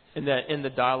in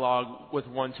the dialogue with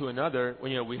one to another.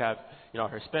 When we have our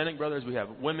Hispanic brothers, we have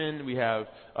women, we have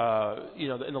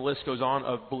and the list goes on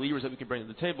of believers that we can bring to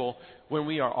the table. When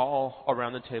we are all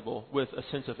around the table with a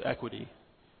sense of equity,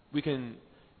 we can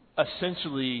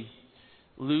essentially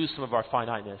lose some of our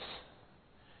finiteness.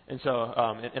 And so,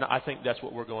 and I think that's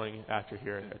what we're going after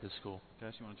here at this school.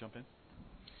 Dennis, you want to jump in?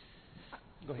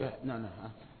 Go ahead. No.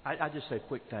 I just say a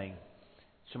quick thing.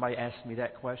 Somebody asked me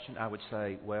that question, I would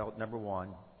say, well, number one,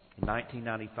 in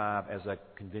 1995, as a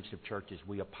convention of churches,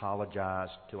 we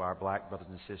apologized to our black brothers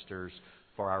and sisters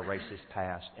for our racist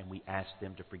past, and we asked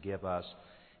them to forgive us.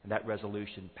 And that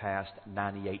resolution passed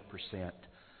 98%.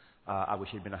 I wish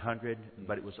it had been 100,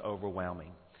 but it was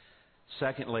overwhelming.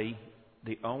 Secondly,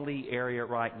 the only area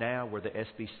right now where the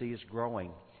SBC is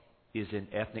growing is in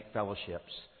ethnic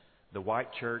fellowships. The white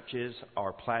churches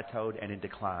are plateaued and in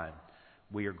decline.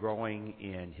 We are growing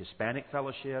in Hispanic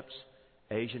fellowships,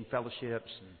 Asian fellowships,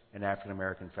 and African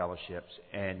American fellowships.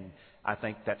 And I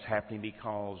think that's happening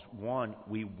because, one,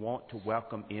 we want to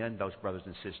welcome in those brothers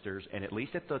and sisters, and at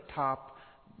least at the top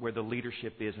where the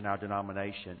leadership is in our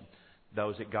denomination,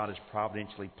 those that God has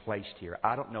providentially placed here.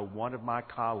 I don't know one of my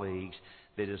colleagues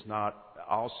that is not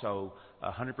also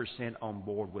 100% on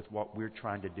board with what we're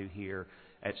trying to do here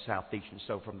at Southeastern.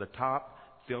 So from the top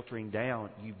filtering down,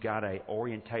 you've got an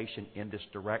orientation in this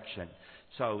direction.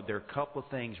 So there are a couple of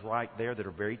things right there that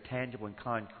are very tangible and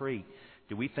concrete.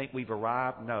 Do we think we've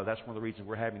arrived? No, that's one of the reasons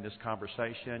we're having this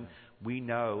conversation. We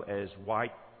know as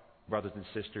white brothers and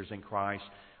sisters in Christ,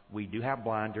 we do have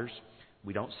blinders.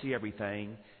 We don't see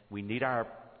everything. We need our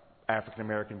African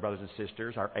American brothers and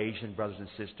sisters, our Asian brothers and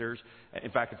sisters.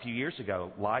 In fact, a few years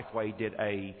ago, Lifeway did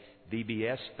a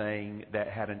VBS thing that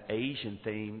had an Asian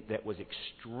theme that was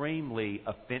extremely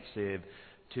offensive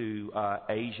to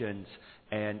Asians.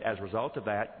 And as a result of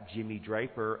that, Jimmy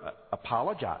Draper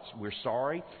apologized. We're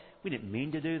sorry. We didn't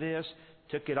mean to do this.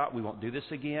 Took it off. We won't do this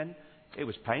again. It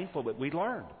was painful, but we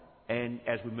learned. And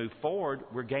as we move forward,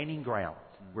 we're gaining ground.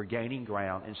 We're gaining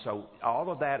ground. And so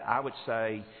all of that, I would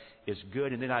say, is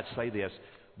good. And then I'd say this.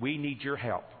 We need your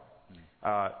help.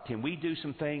 Can we do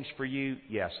some things for you?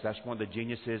 Yes, that's one of the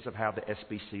geniuses of how the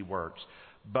SBC works.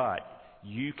 But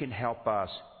you can help us.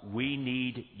 We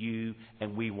need you,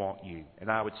 and we want you. And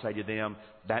I would say to them,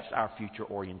 that's our future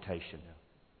orientation.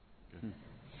 And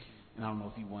I don't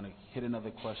know if you want to hit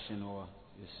another question or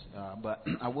this, but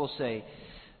I will say,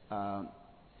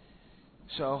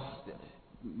 so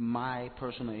my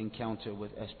personal encounter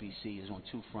with SBC is on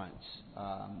two fronts.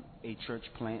 A church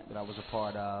plant that I was a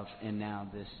part of, and now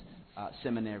this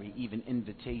seminary, even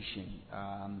invitation.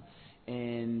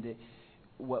 And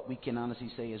what we can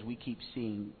honestly say is we keep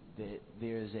seeing that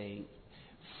there's a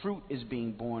fruit is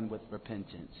being born with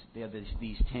repentance. There are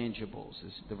these tangibles.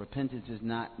 The repentance is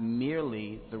not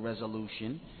merely the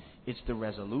resolution. It's the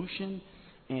resolution,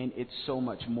 and it's so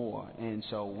much more. And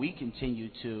so we continue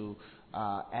to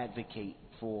advocate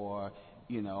for,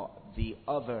 the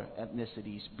other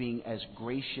ethnicities being as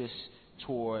gracious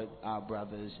toward our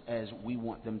brothers as we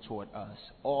want them toward us.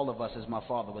 All of us, as my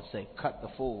father would say, cut the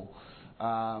fool.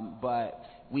 But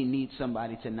we need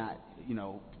somebody to not,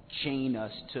 chain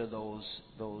us to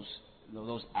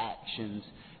those actions,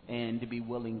 and to be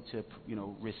willing to,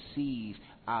 receive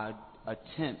our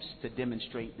attempts to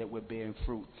demonstrate that we're bearing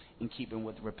fruit in keeping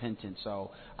with repentance.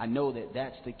 So I know that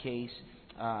that's the case,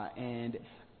 and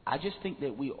I just think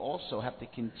that we also have to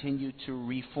continue to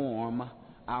reform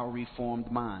our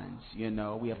reformed minds.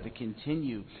 We have to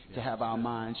continue to have our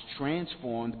minds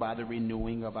transformed by the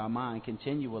renewing of our mind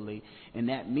continually, and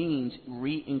that means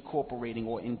reincorporating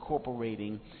or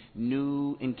incorporating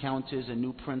new encounters and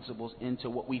new principles into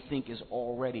what we think is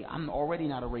already. I'm already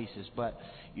not a racist, but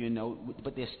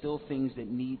but there's still things that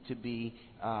need to be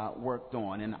worked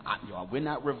on, and we're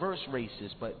not reverse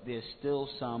racist, but there's still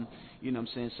some,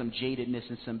 some jadedness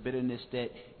and some bitterness that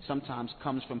sometimes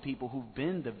comes from people who've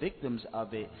been the victims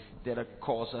of it that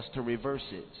cause us to reverse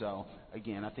it. So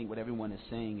again, I think what everyone is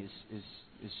saying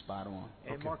is spot on.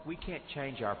 And Mark, we can't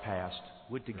change our past.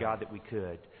 Would to God that we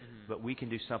could, but we can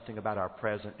do something about our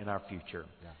present and our future.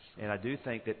 And I do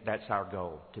think that that's our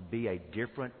goal, to be a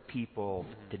different people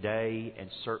today and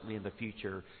certainly in the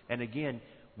future. And again,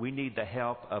 we need the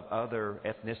help of other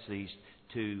ethnicities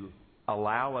to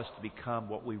allow us to become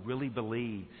what we really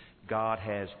believe God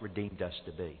has redeemed us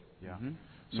to be. Yeah.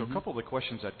 So a couple of the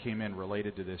questions that came in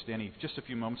related to this. Danny, just a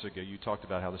few moments ago, you talked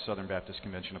about how the Southern Baptist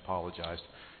Convention apologized.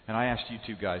 And I asked you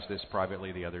two guys this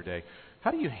privately the other day.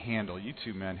 How do you handle, you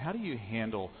two men, how do you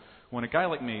handle when a guy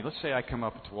like me, let's say I come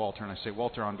up to Walter and I say,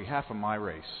 Walter, on behalf of my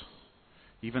race,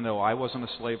 even though I wasn't a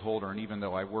slaveholder and even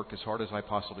though I worked as hard as I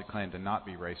possibly can to not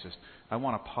be racist, I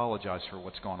want to apologize for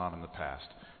what's gone on in the past.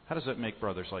 How does that make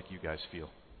brothers like you guys feel?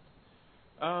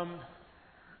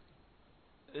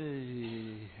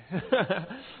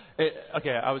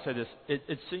 Okay, I would say this.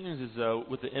 It seems as though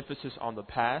with the emphasis on the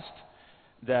past,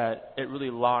 that it really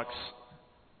locks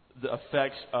the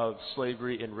effects of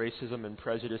slavery and racism and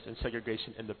prejudice and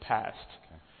segregation in the past.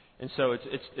 Okay. And so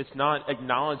it's not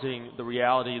acknowledging the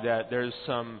reality that there's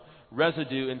some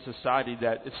residue in society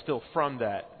that is still from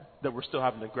that we're still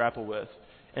having to grapple with.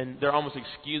 And they're almost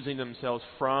excusing themselves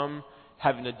from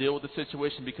having to deal with the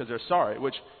situation because they're sorry,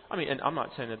 which, and I'm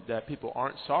not saying that people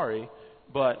aren't sorry,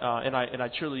 but, and I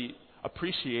truly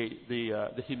appreciate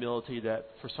the humility that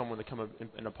for someone to come up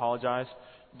and apologize.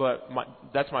 But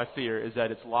that's my fear, is that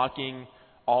it's locking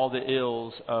all the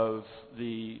ills of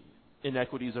the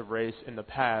inequities of race in the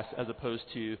past, as opposed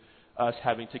to us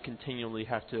having to continually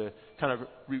have to kind of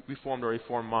reform the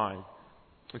reformed mind.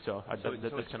 And so that's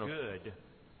kind of good,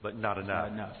 but not enough.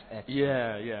 Not enough. Excellent.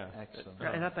 Yeah.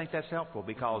 Excellent. And I think that's helpful,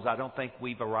 because I don't think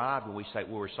we've arrived when we say,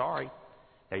 well, we're sorry.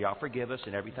 Now, y'all forgive us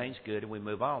and everything's good and we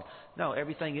move on. No,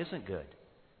 everything isn't good.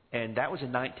 And that was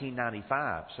in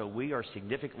 1995. So we are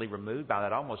significantly removed by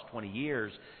that, almost 20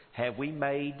 years. Have we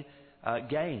made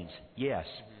gains? Yes.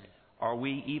 Are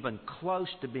we even close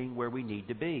to being where we need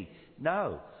to be?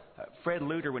 No. Fred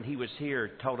Luter, when he was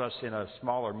here, told us in a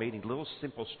smaller meeting, a little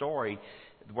simple story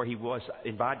where he was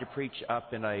invited to preach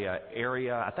up in a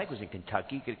area, I think it was in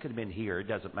Kentucky. It could have been here. It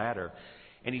doesn't matter.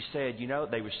 And he said, you know,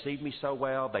 they received me so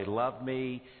well. They loved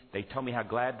me. They told me how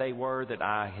glad they were that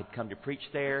I had come to preach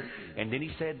there. And then he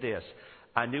said this,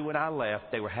 I knew when I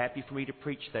left they were happy for me to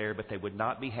preach there, but they would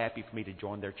not be happy for me to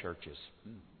join their churches.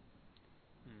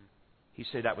 He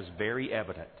said that was very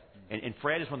evident. And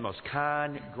Fred is one of the most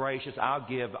kind, gracious, I'll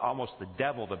give almost the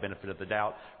devil the benefit of the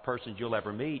doubt persons you'll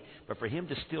ever meet. But for him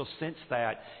to still sense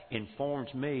that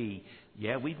informs me,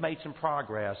 yeah, we've made some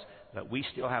progress, but we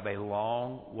still have a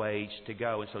long ways to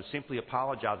go. And so simply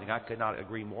apologizing, I could not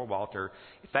agree more, Walter.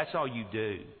 If that's all you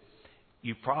do,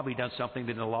 you've probably done something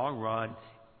that in the long run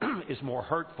is more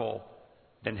hurtful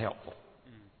than helpful.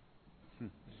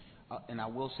 And I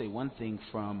will say one thing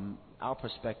from our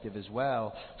perspective as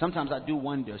well. Sometimes I do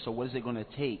wonder, so what is it going to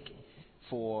take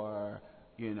for,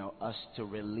 you know, us to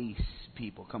release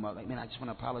people? Come up like, man, I just want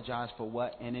to apologize for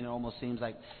what? And it almost seems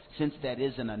like since that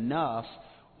isn't enough,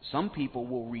 some people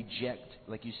will reject,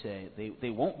 like you said, they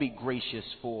won't be gracious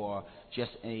for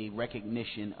just a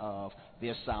recognition of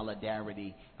their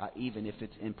solidarity, even if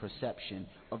it's in perception,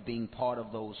 of being part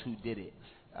of those who did it.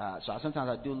 So sometimes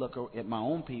I do look at my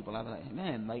own people. I'm like,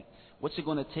 man, like, what's it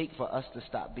going to take for us to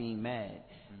stop being mad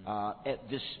at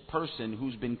this person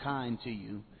who's been kind to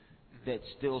you, that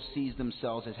still sees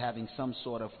themselves as having some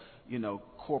sort of, you know,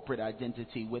 corporate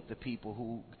identity with the people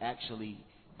who actually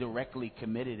directly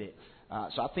committed it.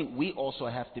 So I think we also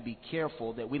have to be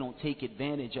careful that we don't take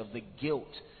advantage of the guilt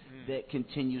that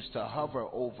continues to hover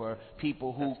over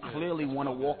people who clearly want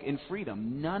to walk in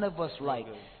freedom. None of us like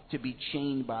to be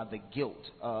chained by the guilt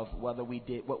of whether we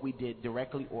did what we did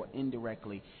directly or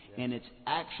indirectly. And it's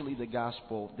actually the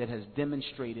gospel that has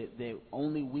demonstrated that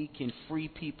only we can free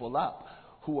people up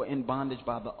who are in bondage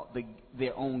by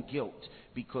their own guilt.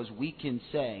 Because we can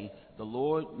say, the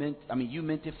Lord meant, you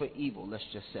meant it for evil, let's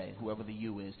just say, whoever the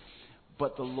you is.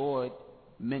 But the Lord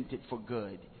meant it for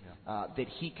good. That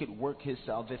he could work his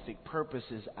salvific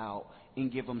purposes out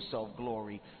and give himself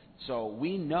glory. So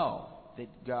we know that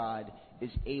God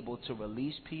is able to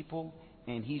release people,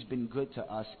 and he's been good to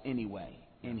us anyway.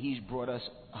 And he's brought us,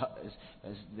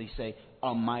 as they say,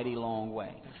 a mighty long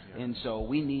way. And so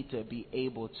we need to be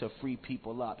able to free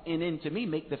people up. And then, to me,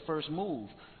 make the first move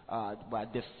by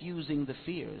diffusing the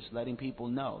fears, letting people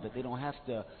know that they don't have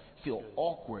to feel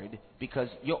awkward because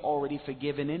you're already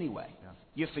forgiven anyway.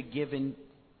 You're forgiven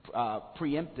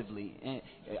preemptively. And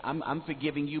I'm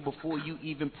forgiving you before you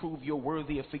even prove you're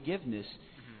worthy of forgiveness.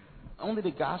 Only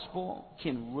the gospel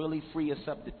can really free us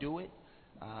up to do it.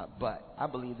 But I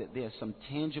believe that there are some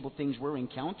tangible things we're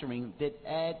encountering that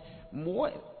add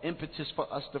more impetus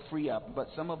for us to free up. But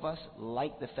some of us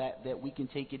like the fact that we can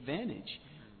take advantage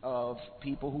of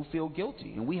people who feel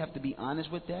guilty. And we have to be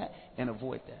honest with that and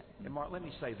avoid that. And Mark, let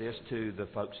me say this to the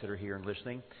folks that are here and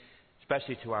listening,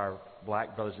 especially to our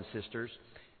black brothers and sisters.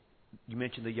 You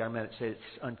mentioned the young man that said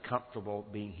it's uncomfortable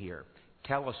being here.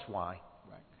 Tell us why.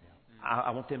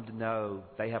 I want them to know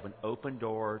they have an open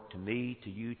door to me, to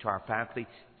you, to our faculty.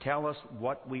 Tell us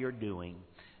what we are doing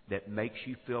that makes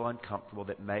you feel uncomfortable,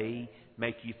 that may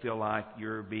make you feel like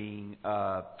you're being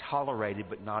tolerated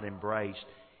but not embraced,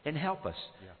 and help us.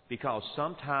 Because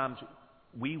sometimes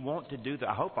we want to do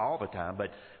I hope all the time,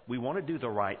 but we want to do the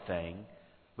right thing,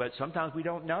 but sometimes we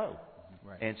don't know.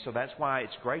 And so that's why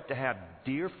it's great to have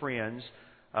dear friends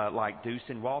like Deuce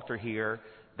and Walter here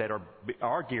that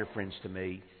are dear friends to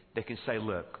me, that can say,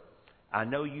 look, I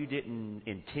know you didn't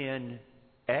intend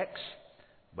X,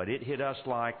 but it hit us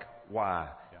like Y.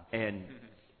 And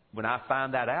when I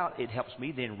find that out, it helps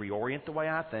me then reorient the way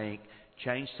I think,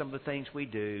 change some of the things we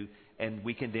do, and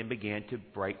we can then begin to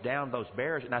break down those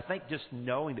barriers. And I think just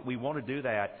knowing that we want to do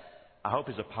that, I hope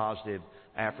is a positive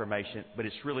affirmation, but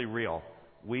it's really real.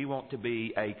 We want to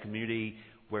be a community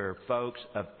where folks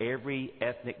of every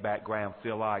ethnic background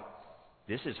feel like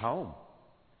this is home.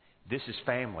 This is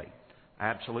family. I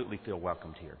absolutely feel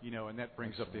welcomed here. You know, and that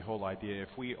brings up the whole idea. If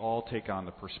we all take on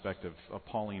the perspective, a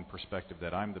Pauline perspective,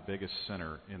 that I'm the biggest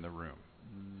sinner in the room,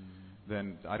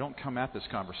 then I don't come at this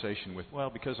conversation with, well,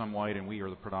 because I'm white and we are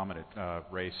the predominant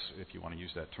race, if you want to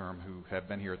use that term, who have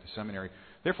been here at the seminary,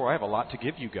 therefore I have a lot to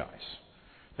give you guys.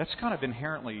 That's kind of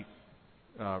inherently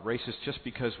racist, just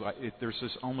because there's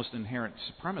this almost inherent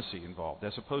supremacy involved,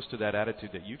 as opposed to that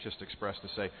attitude that you just expressed to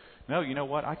say, no, you know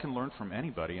what, I can learn from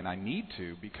anybody, and I need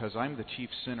to, because I'm the chief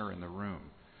sinner in the room.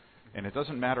 And it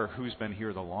doesn't matter who's been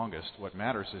here the longest. What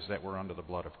matters is that we're under the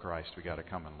blood of Christ. We got to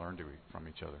come and learn from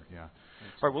each other. Yeah.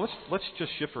 All right. Well, let's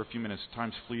just shift for a few minutes.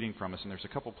 Time's fleeting from us, and there's a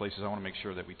couple places I want to make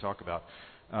sure that we talk about.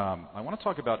 I want to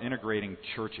talk about integrating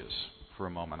churches for a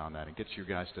moment on that, and get you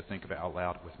guys to think out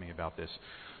loud with me about this.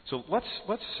 So let's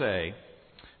say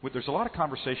there's a lot of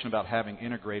conversation about having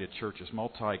integrated churches,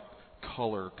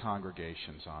 multi-color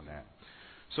congregations on that.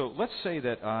 So let's say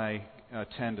that I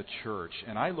attend a church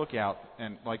and I look out,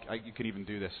 and you can even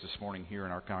do this morning here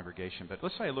in our congregation, but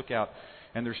let's say I look out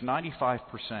and there's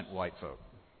 95% white folk,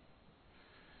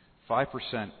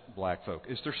 5% black folk.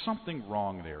 Is there something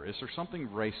wrong there? Is there something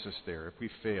racist there if we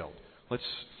failed? Let's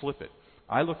flip it.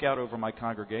 I look out over my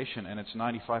congregation and it's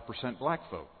 95% black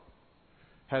folk.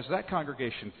 Has that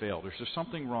congregation failed? Is there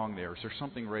something wrong there? Is there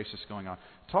something racist going on?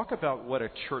 Talk about what a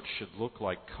church should look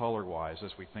like color-wise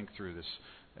as we think through this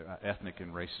ethnic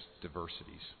and race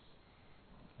diversities.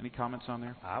 Any comments on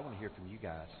there? I want to hear from you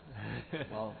guys.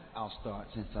 Well, I'll start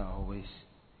since I always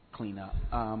clean up.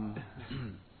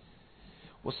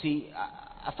 Well, see,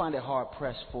 I find it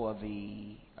hard-pressed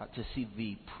to see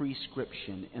the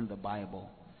prescription in the Bible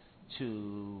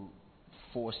to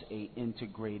force a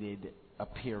integrated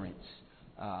appearance.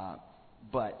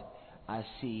 But I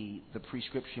see the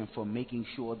prescription for making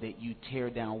sure that you tear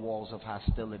down walls of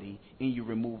hostility and you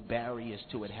remove barriers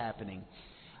to it happening.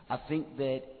 I think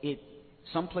that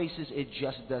some places it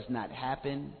just does not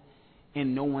happen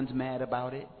and no one's mad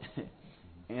about it.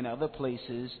 In other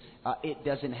places, it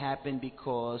doesn't happen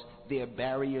because there are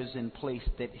barriers in place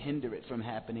that hinder it from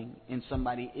happening, and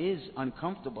somebody is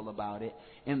uncomfortable about it,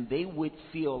 and they would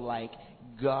feel like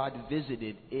God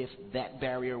visited if that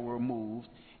barrier were removed,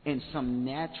 and some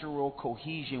natural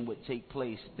cohesion would take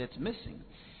place that's missing.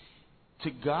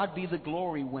 To God be the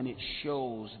glory when it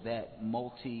shows that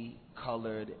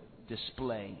multicolored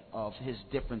display of His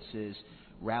differences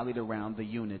rallied around the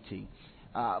unity.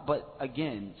 But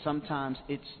again, sometimes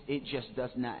it just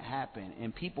does not happen,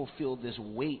 and people feel this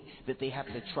weight that they have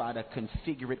to try to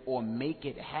configure it or make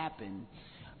it happen.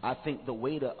 I think the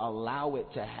way to allow it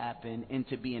to happen and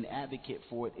to be an advocate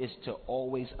for it is to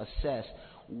always assess,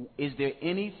 is there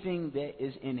anything that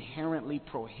is inherently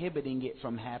prohibiting it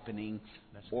from happening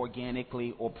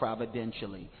organically or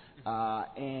providentially?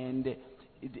 And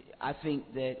I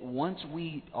think that once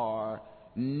we are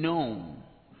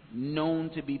known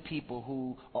to be people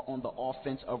who are on the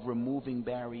offense of removing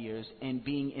barriers and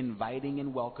being inviting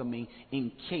and welcoming in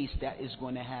case that is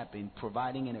going to happen,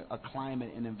 providing a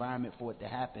climate and environment for it to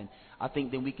happen, I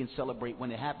think then we can celebrate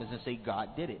when it happens and say God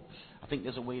did it. I think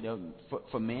there's a way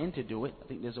for man to do it. I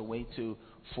think there's a way to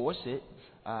force it,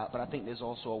 but I think there's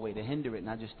also a way to hinder it, and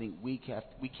I just think we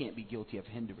can't be guilty of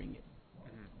hindering it.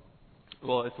 Mm-hmm.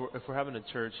 Well, if we're having a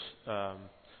church,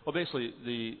 basically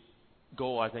the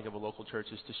goal, I think, of a local church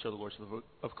is to show the Lordship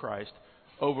of Christ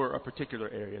over a particular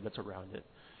area that's around it.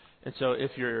 And so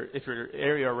if your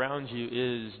area around you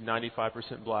is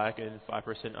 95% black and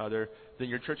 5% other, then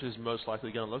your church is most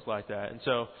likely going to look like that. And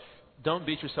so don't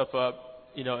beat yourself up,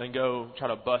 and go try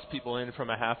to bust people in from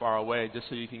a half hour away just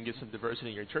so you can get some diversity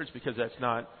in your church, because that's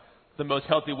not the most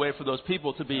healthy way for those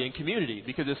people to be in community,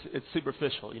 because it's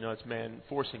superficial. It's man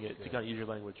forcing it, to kind of use your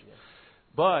language. Yeah.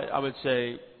 But I would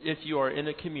say if you are in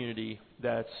a community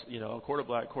that's, a quarter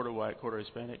black, quarter white, quarter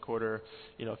Hispanic, quarter,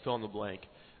 fill in the blank,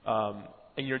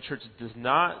 and your church does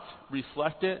not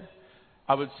reflect it,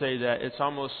 I would say that it's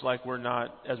almost like we're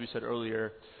not, as we said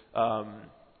earlier,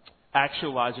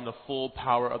 actualizing the full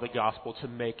power of the gospel to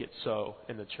make it so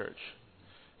in the church.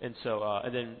 And so,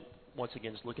 and then once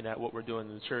again, just looking at what we're doing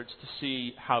in the church to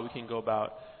see how we can go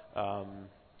about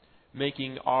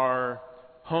making our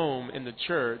home in the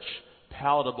church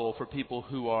palatable for people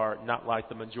who are not like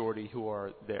the majority who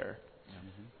are there.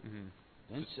 Mm-hmm.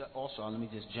 Mm-hmm. And also, let me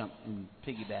just jump and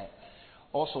piggyback.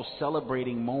 Also,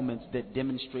 celebrating moments that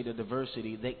demonstrate a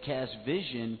diversity, that cast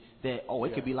vision that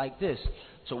it could be like this.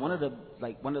 So one of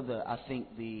the I think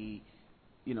the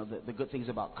good things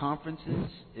about conferences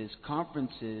is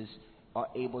conferences are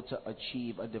able to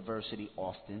achieve a diversity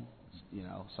often,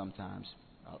 sometimes,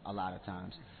 a lot of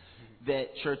times,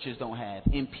 that churches don't have.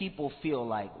 And people feel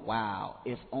like, wow,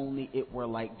 if only it were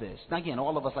like this. Now, again,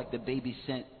 all of us like to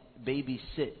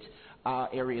babysit our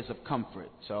areas of comfort.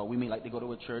 So we may like to go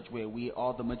to a church where we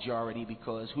are the majority,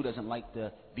 because who doesn't like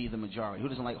to be the majority? Who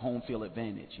doesn't like home field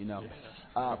advantage,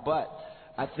 But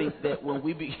I think that when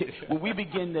we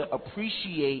begin to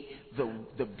appreciate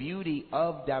the beauty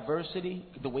of diversity,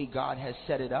 the way God has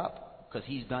set it up, because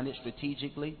He's done it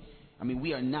strategically, I mean,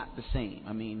 we are not the same.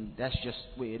 I mean, that's just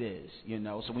the way it is, you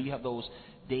know. So when you have those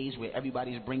days where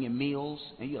everybody's bringing meals,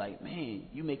 and you're like, man,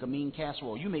 you make a mean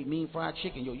casserole, you make mean fried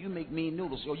chicken, yo, you make mean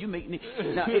noodles, yo, you make mean.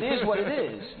 Now, it is what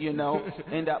it is, you know.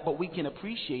 And but we can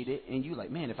appreciate it, and you're like,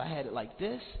 man, if I had it like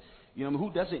this, you know,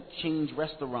 who doesn't change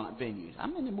restaurant venues?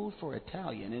 I'm in the mood for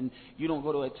Italian, and you don't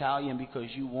go to Italian because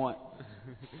you want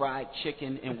fried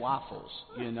chicken and waffles,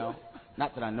 you know.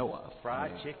 Not that I know of.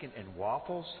 Fried chicken and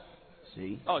waffles?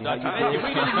 See? Oh, See Dr. how you did? We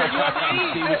didn't get you up to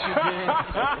eat. See what you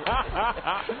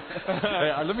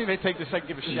did? Let me take this second,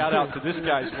 give a shout out to this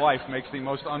guy's wife. Makes the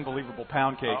most unbelievable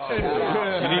pound cakes. You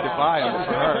need to buy them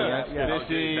for her.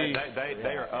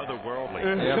 They are otherworldly.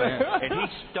 Yeah, man. And he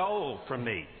stole from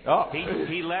me. Oh.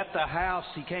 He left the house.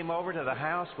 He came over to the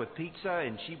house with pizza,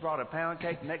 and she brought a pound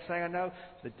cake. Next thing I know,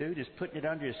 the dude is putting it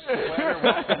under his sweater,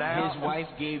 walking out. His wife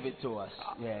gave it to us.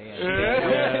 Yeah.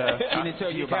 She didn't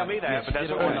tell you You about tell me it. that, but She that's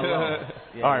did it what on her own.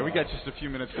 All right, we got just a few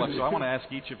minutes left, so I want to ask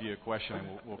each of you a question,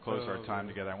 and we'll close our time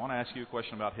together. I want to ask you a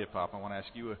question about hip-hop. I want to ask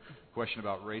you a question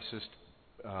about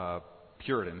racist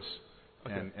Puritans,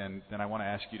 and then I want to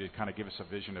ask you to kind of give us a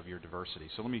vision of your diversity.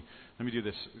 So let me do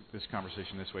this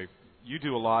conversation this way. You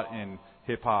do a lot in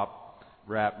hip-hop,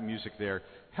 rap, music there.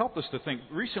 Help us to think.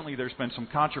 Recently there's been some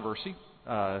controversy.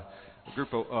 A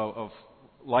group of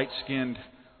light-skinned,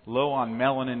 low on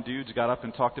melanin dudes got up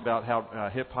and talked about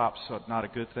how hip-hop's not a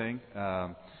good thing.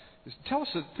 Tell us,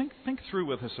 think through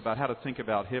with us about how to think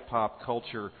about hip-hop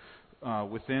culture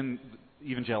within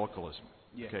evangelicalism.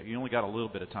 Yeah. Okay, you only got a little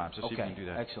bit of time, so see if you can do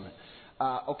that. Excellent.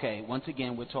 Okay, once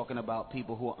again, we're talking about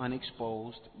people who are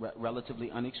unexposed,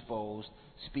 relatively unexposed,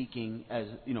 speaking as,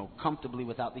 you know, comfortably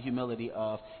without the humility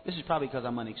of, this is probably because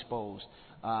I'm unexposed.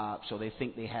 So they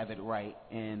think they have it right,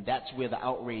 and that's where the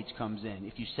outrage comes in.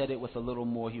 If you said it with a little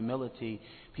more humility,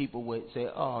 people would say,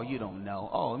 oh, you don't know.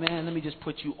 Oh, man, let me just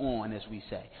put you on, as we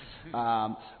say.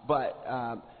 But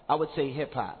I would say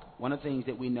hip-hop. One of the things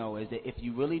that we know is that if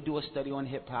you really do a study on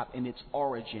hip-hop and its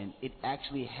origin, it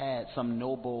actually had some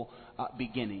noble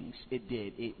beginnings. It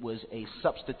did. It was a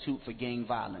substitute for gang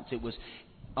violence. It was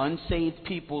unsaved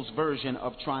people's version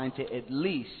of trying to at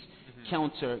least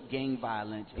counter gang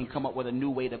violence and come up with a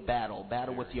new way to battle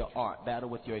with your art, battle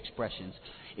with your expressions.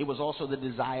 It was also the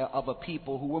desire of a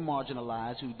people who were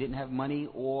marginalized, who didn't have money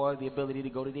or the ability to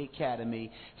go to the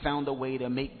academy, found a way to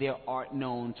make their art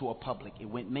known to a public. It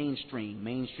went mainstream.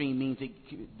 Mainstream means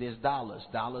there's dollars.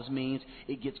 Dollars means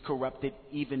it gets corrupted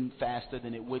even faster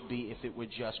than it would be if it were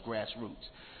just grassroots.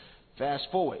 Fast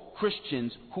forward,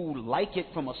 Christians who like it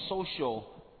from a social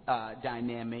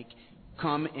dynamic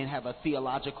come and have a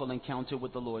theological encounter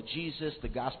with the Lord Jesus. The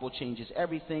gospel changes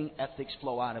everything. Ethics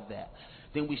flow out of that.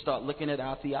 Then we start looking at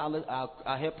our theology,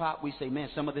 our hip-hop. We say, man,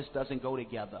 some of this doesn't go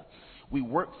together. We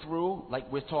work through,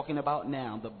 like we're talking about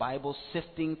now, the Bible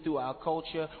sifting through our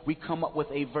culture. We come up with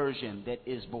a version that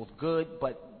is both good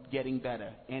but getting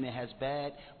better. And it has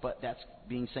bad, but that's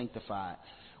being sanctified.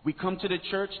 We come to the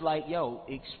church like,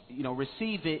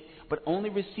 receive it, but only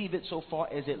receive it so far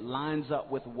as it lines up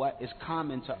with what is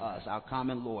common to us, our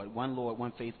common Lord,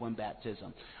 one faith, one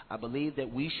baptism. I believe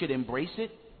that we should embrace it,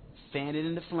 fan it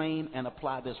in the flame, and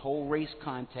apply this whole race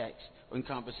context and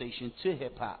conversation to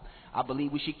hip-hop. I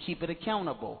believe we should keep it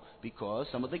accountable because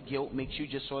some of the guilt makes you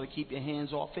just sort of keep your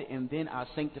hands off it, and then our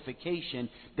sanctification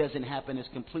doesn't happen as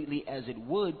completely as it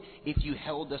would if you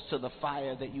held us to the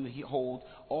fire that you hold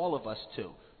all of us to.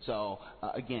 So,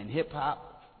 again,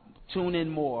 hip-hop, tune in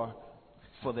more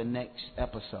for the next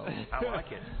episode. I like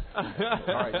it.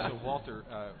 All right, so Walter,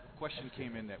 a question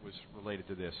came in that was related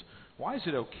to this. Why is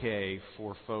it okay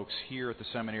for folks here at the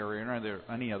seminary or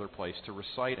any other place to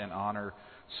recite and honor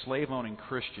slave-owning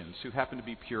Christians who happen to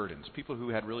be Puritans, people who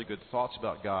had really good thoughts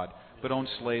about God but owned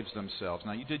slaves themselves?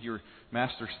 Now, you did your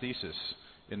master's thesis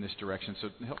in this direction, so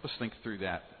help us think through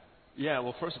that. Yeah,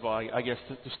 well, first of all, I guess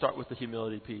to start with the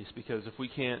humility piece, because if we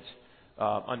can't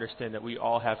understand that we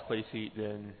all have clay feet,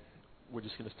 then we're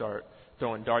just going to start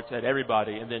throwing darts at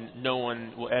everybody, and then no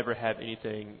one will ever have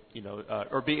anything,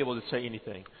 or be able to say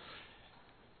anything.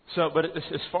 So, but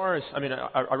as far as,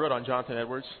 I wrote on Jonathan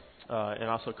Edwards, and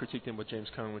also critiqued him with James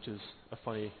Cone, which is a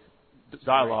funny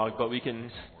dialogue, but we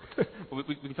can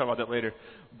we can talk about that later.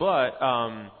 But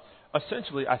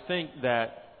essentially, I think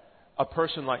that a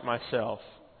person like myself,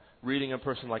 reading a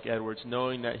person like Edwards,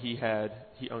 knowing that he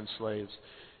owned slaves,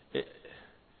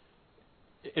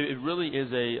 it really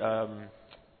is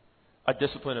a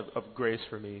discipline of grace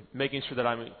for me, making sure that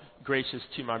I'm gracious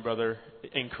to my brother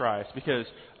in Christ. Because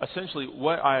essentially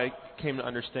what I came to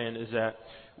understand is that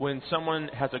when someone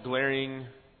has a glaring,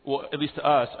 well, at least to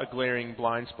us, a glaring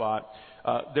blind spot,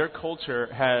 their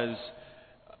culture has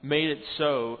made it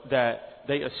so that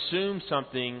they assume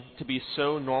something to be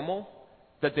so normal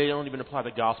that they don't even apply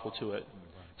the gospel to it.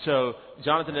 So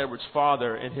Jonathan Edwards'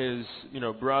 father and his,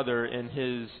 brother and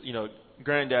his,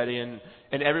 granddaddy and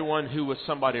everyone who was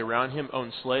somebody around him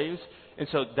owned slaves. And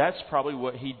so that's probably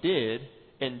what he did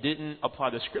and didn't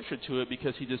apply the scripture to it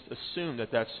because he just assumed that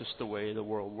that's just the way the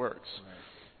world works. Right.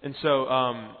 And so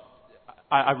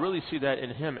I really see that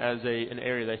in him as an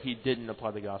area that he didn't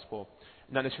apply the gospel.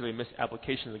 Not necessarily a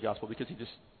misapplication of the gospel because he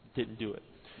just didn't do it.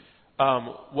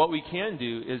 What we can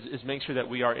do is make sure that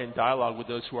we are in dialogue with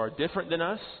those who are different than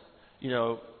us,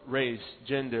 race,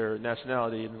 gender,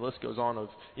 nationality, and the list goes on of,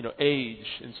 age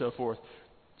and so forth,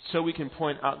 so we can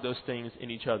point out those things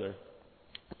in each other.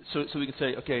 So we can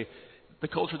say, okay, the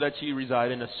culture that you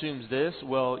reside in assumes this.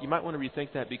 Well, you might want to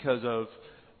rethink that because of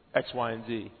X, Y, and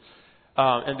Z.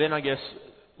 And then I guess,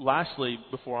 lastly,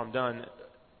 before I'm done,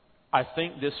 I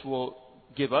think this will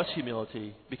give us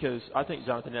humility because I think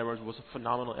Jonathan Edwards was a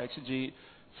phenomenal exegete,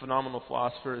 phenomenal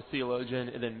philosopher, theologian,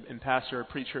 and pastor,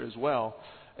 preacher as well.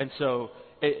 And so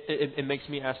it makes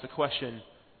me ask the question,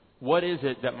 what is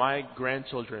it that my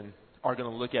grandchildren are going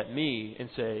to look at me and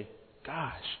say,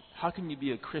 gosh, how can you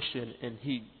be a Christian and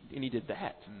he did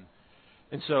that?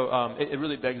 And so it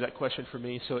really begs that question for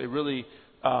me. So it really,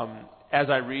 as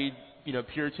I read,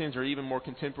 Puritans or even more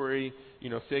contemporary,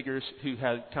 figures who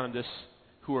had kind of this,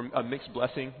 who are a mixed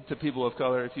blessing to people of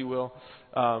color, if you will,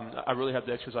 I really have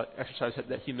to exercise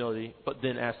that humility, but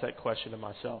then ask that question of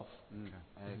myself. Okay.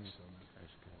 Excellent.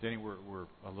 Danny, we're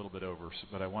a little bit over,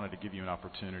 but I wanted to give you an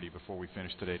opportunity before we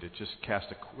finish today to just cast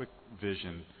a quick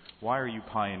vision. Why are you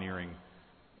pioneering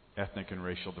ethnic and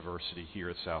racial diversity here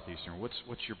at Southeastern?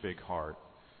 What's your big heart?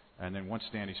 And then once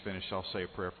Danny's finished, I'll say a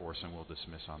prayer for us and we'll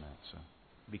dismiss on that. So,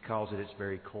 because at its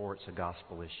very core, it's a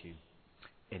gospel issue.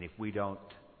 And if we don't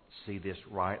see this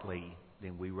rightly,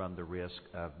 then we run the risk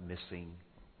of missing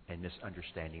and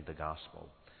misunderstanding the gospel.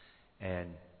 And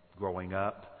growing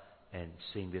up and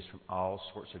seeing this from all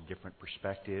sorts of different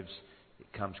perspectives, it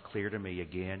comes clear to me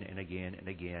again and again and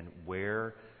again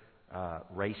where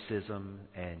racism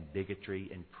and bigotry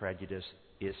and prejudice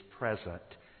is present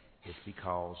is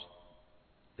because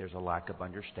there's a lack of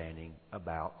understanding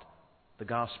about the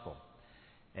gospel.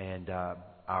 And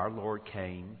our Lord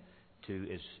came to,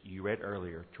 as you read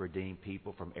earlier, to redeem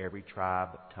people from every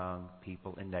tribe, tongue,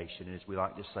 people, and nation, and as we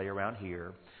like to say around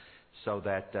here, so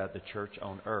that the church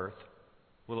on earth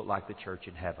will look like the church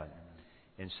in heaven.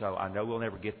 And so I know we'll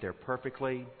never get there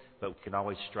perfectly, but we can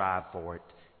always strive for it.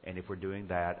 And if we're doing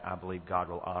that, I believe God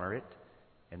will honor it,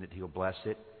 and that He'll bless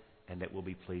it, and that we'll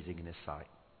be pleasing in His sight.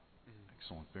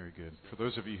 Excellent. Very good. For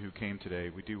those of you who came today,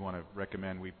 we do want to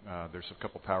recommend, there's a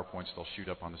couple PowerPoints they'll shoot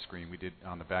up on the screen. We did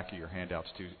on the back of your handouts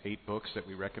too, 8 books that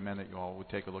we recommend that you all would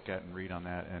take a look at and read on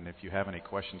that. And if you have any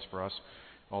questions for us,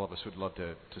 all of us would love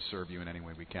to serve you in any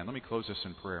way we can. Let me close this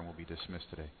in prayer and we'll be dismissed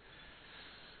today.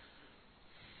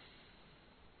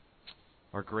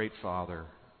 Our great Father,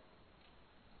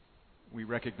 we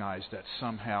recognize that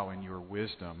somehow in your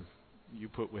wisdom, you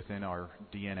put within our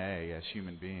DNA as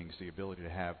human beings the ability to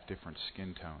have different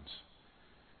skin tones.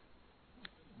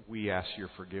 We ask your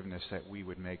forgiveness that we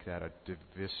would make that a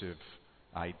divisive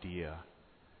idea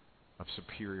of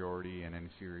superiority and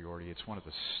inferiority. It's one of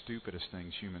the stupidest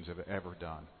things humans have ever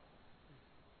done.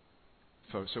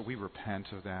 So we repent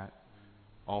of that.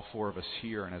 All 4 of us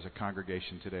here and as a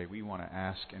congregation today, we want to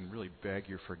ask and really beg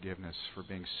your forgiveness for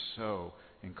being so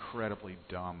incredibly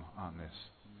dumb on this.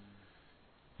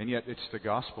 And yet it's the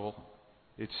gospel.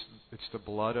 It's the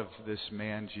blood of this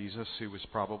man, Jesus, who was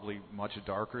probably much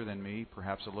darker than me,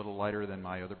 perhaps a little lighter than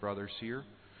my other brothers here,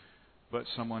 but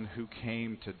someone who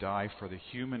came to die for the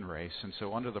human race. And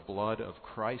so under the blood of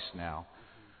Christ now,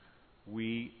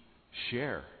 we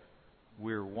share.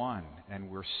 We're one,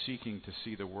 and we're seeking to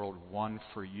see the world one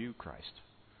for you, Christ.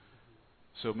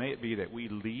 So may it be that we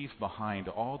leave behind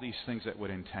all these things that would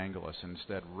entangle us and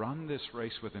instead run this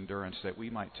race with endurance, that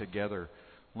we might together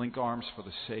link arms for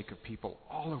the sake of people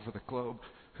all over the globe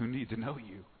who need to know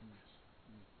you.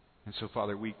 And so,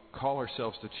 Father, we call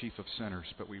ourselves the chief of sinners,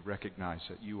 but we recognize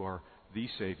that you are the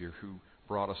Savior who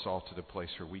brought us all to the place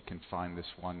where we can find this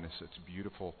oneness that's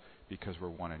beautiful because we're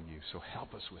one in you. So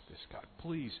help us with this, God.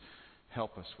 Please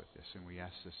help us with this. And we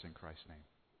ask this in Christ's name.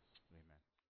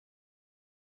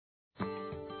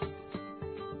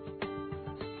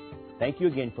 Thank you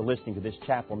again for listening to this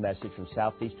chapel message from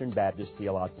Southeastern Baptist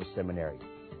Theological Seminary.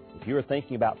 If you are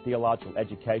thinking about theological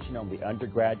education on the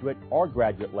undergraduate or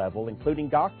graduate level, including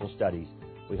doctoral studies,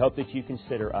 we hope that you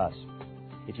consider us.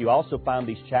 If you also find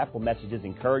these chapel messages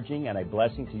encouraging and a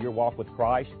blessing to your walk with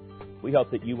Christ, we hope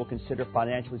that you will consider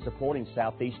financially supporting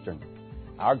Southeastern.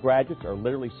 Our graduates are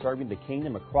literally serving the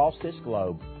kingdom across this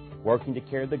globe, working to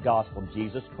carry the gospel of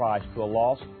Jesus Christ to a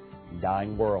lost and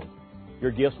dying world.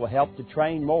 Your gifts will help to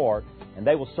train more, and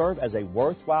they will serve as a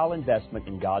worthwhile investment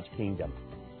in God's kingdom.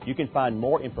 You can find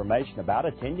more information about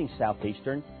attending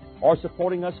Southeastern or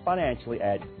supporting us financially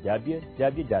at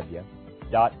www.sebts.edu.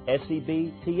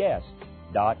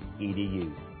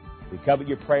 We covet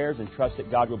your prayers and trust that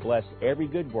God will bless every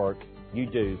good work you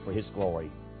do for His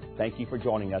glory. Thank you for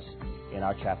joining us in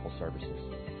our chapel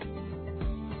services.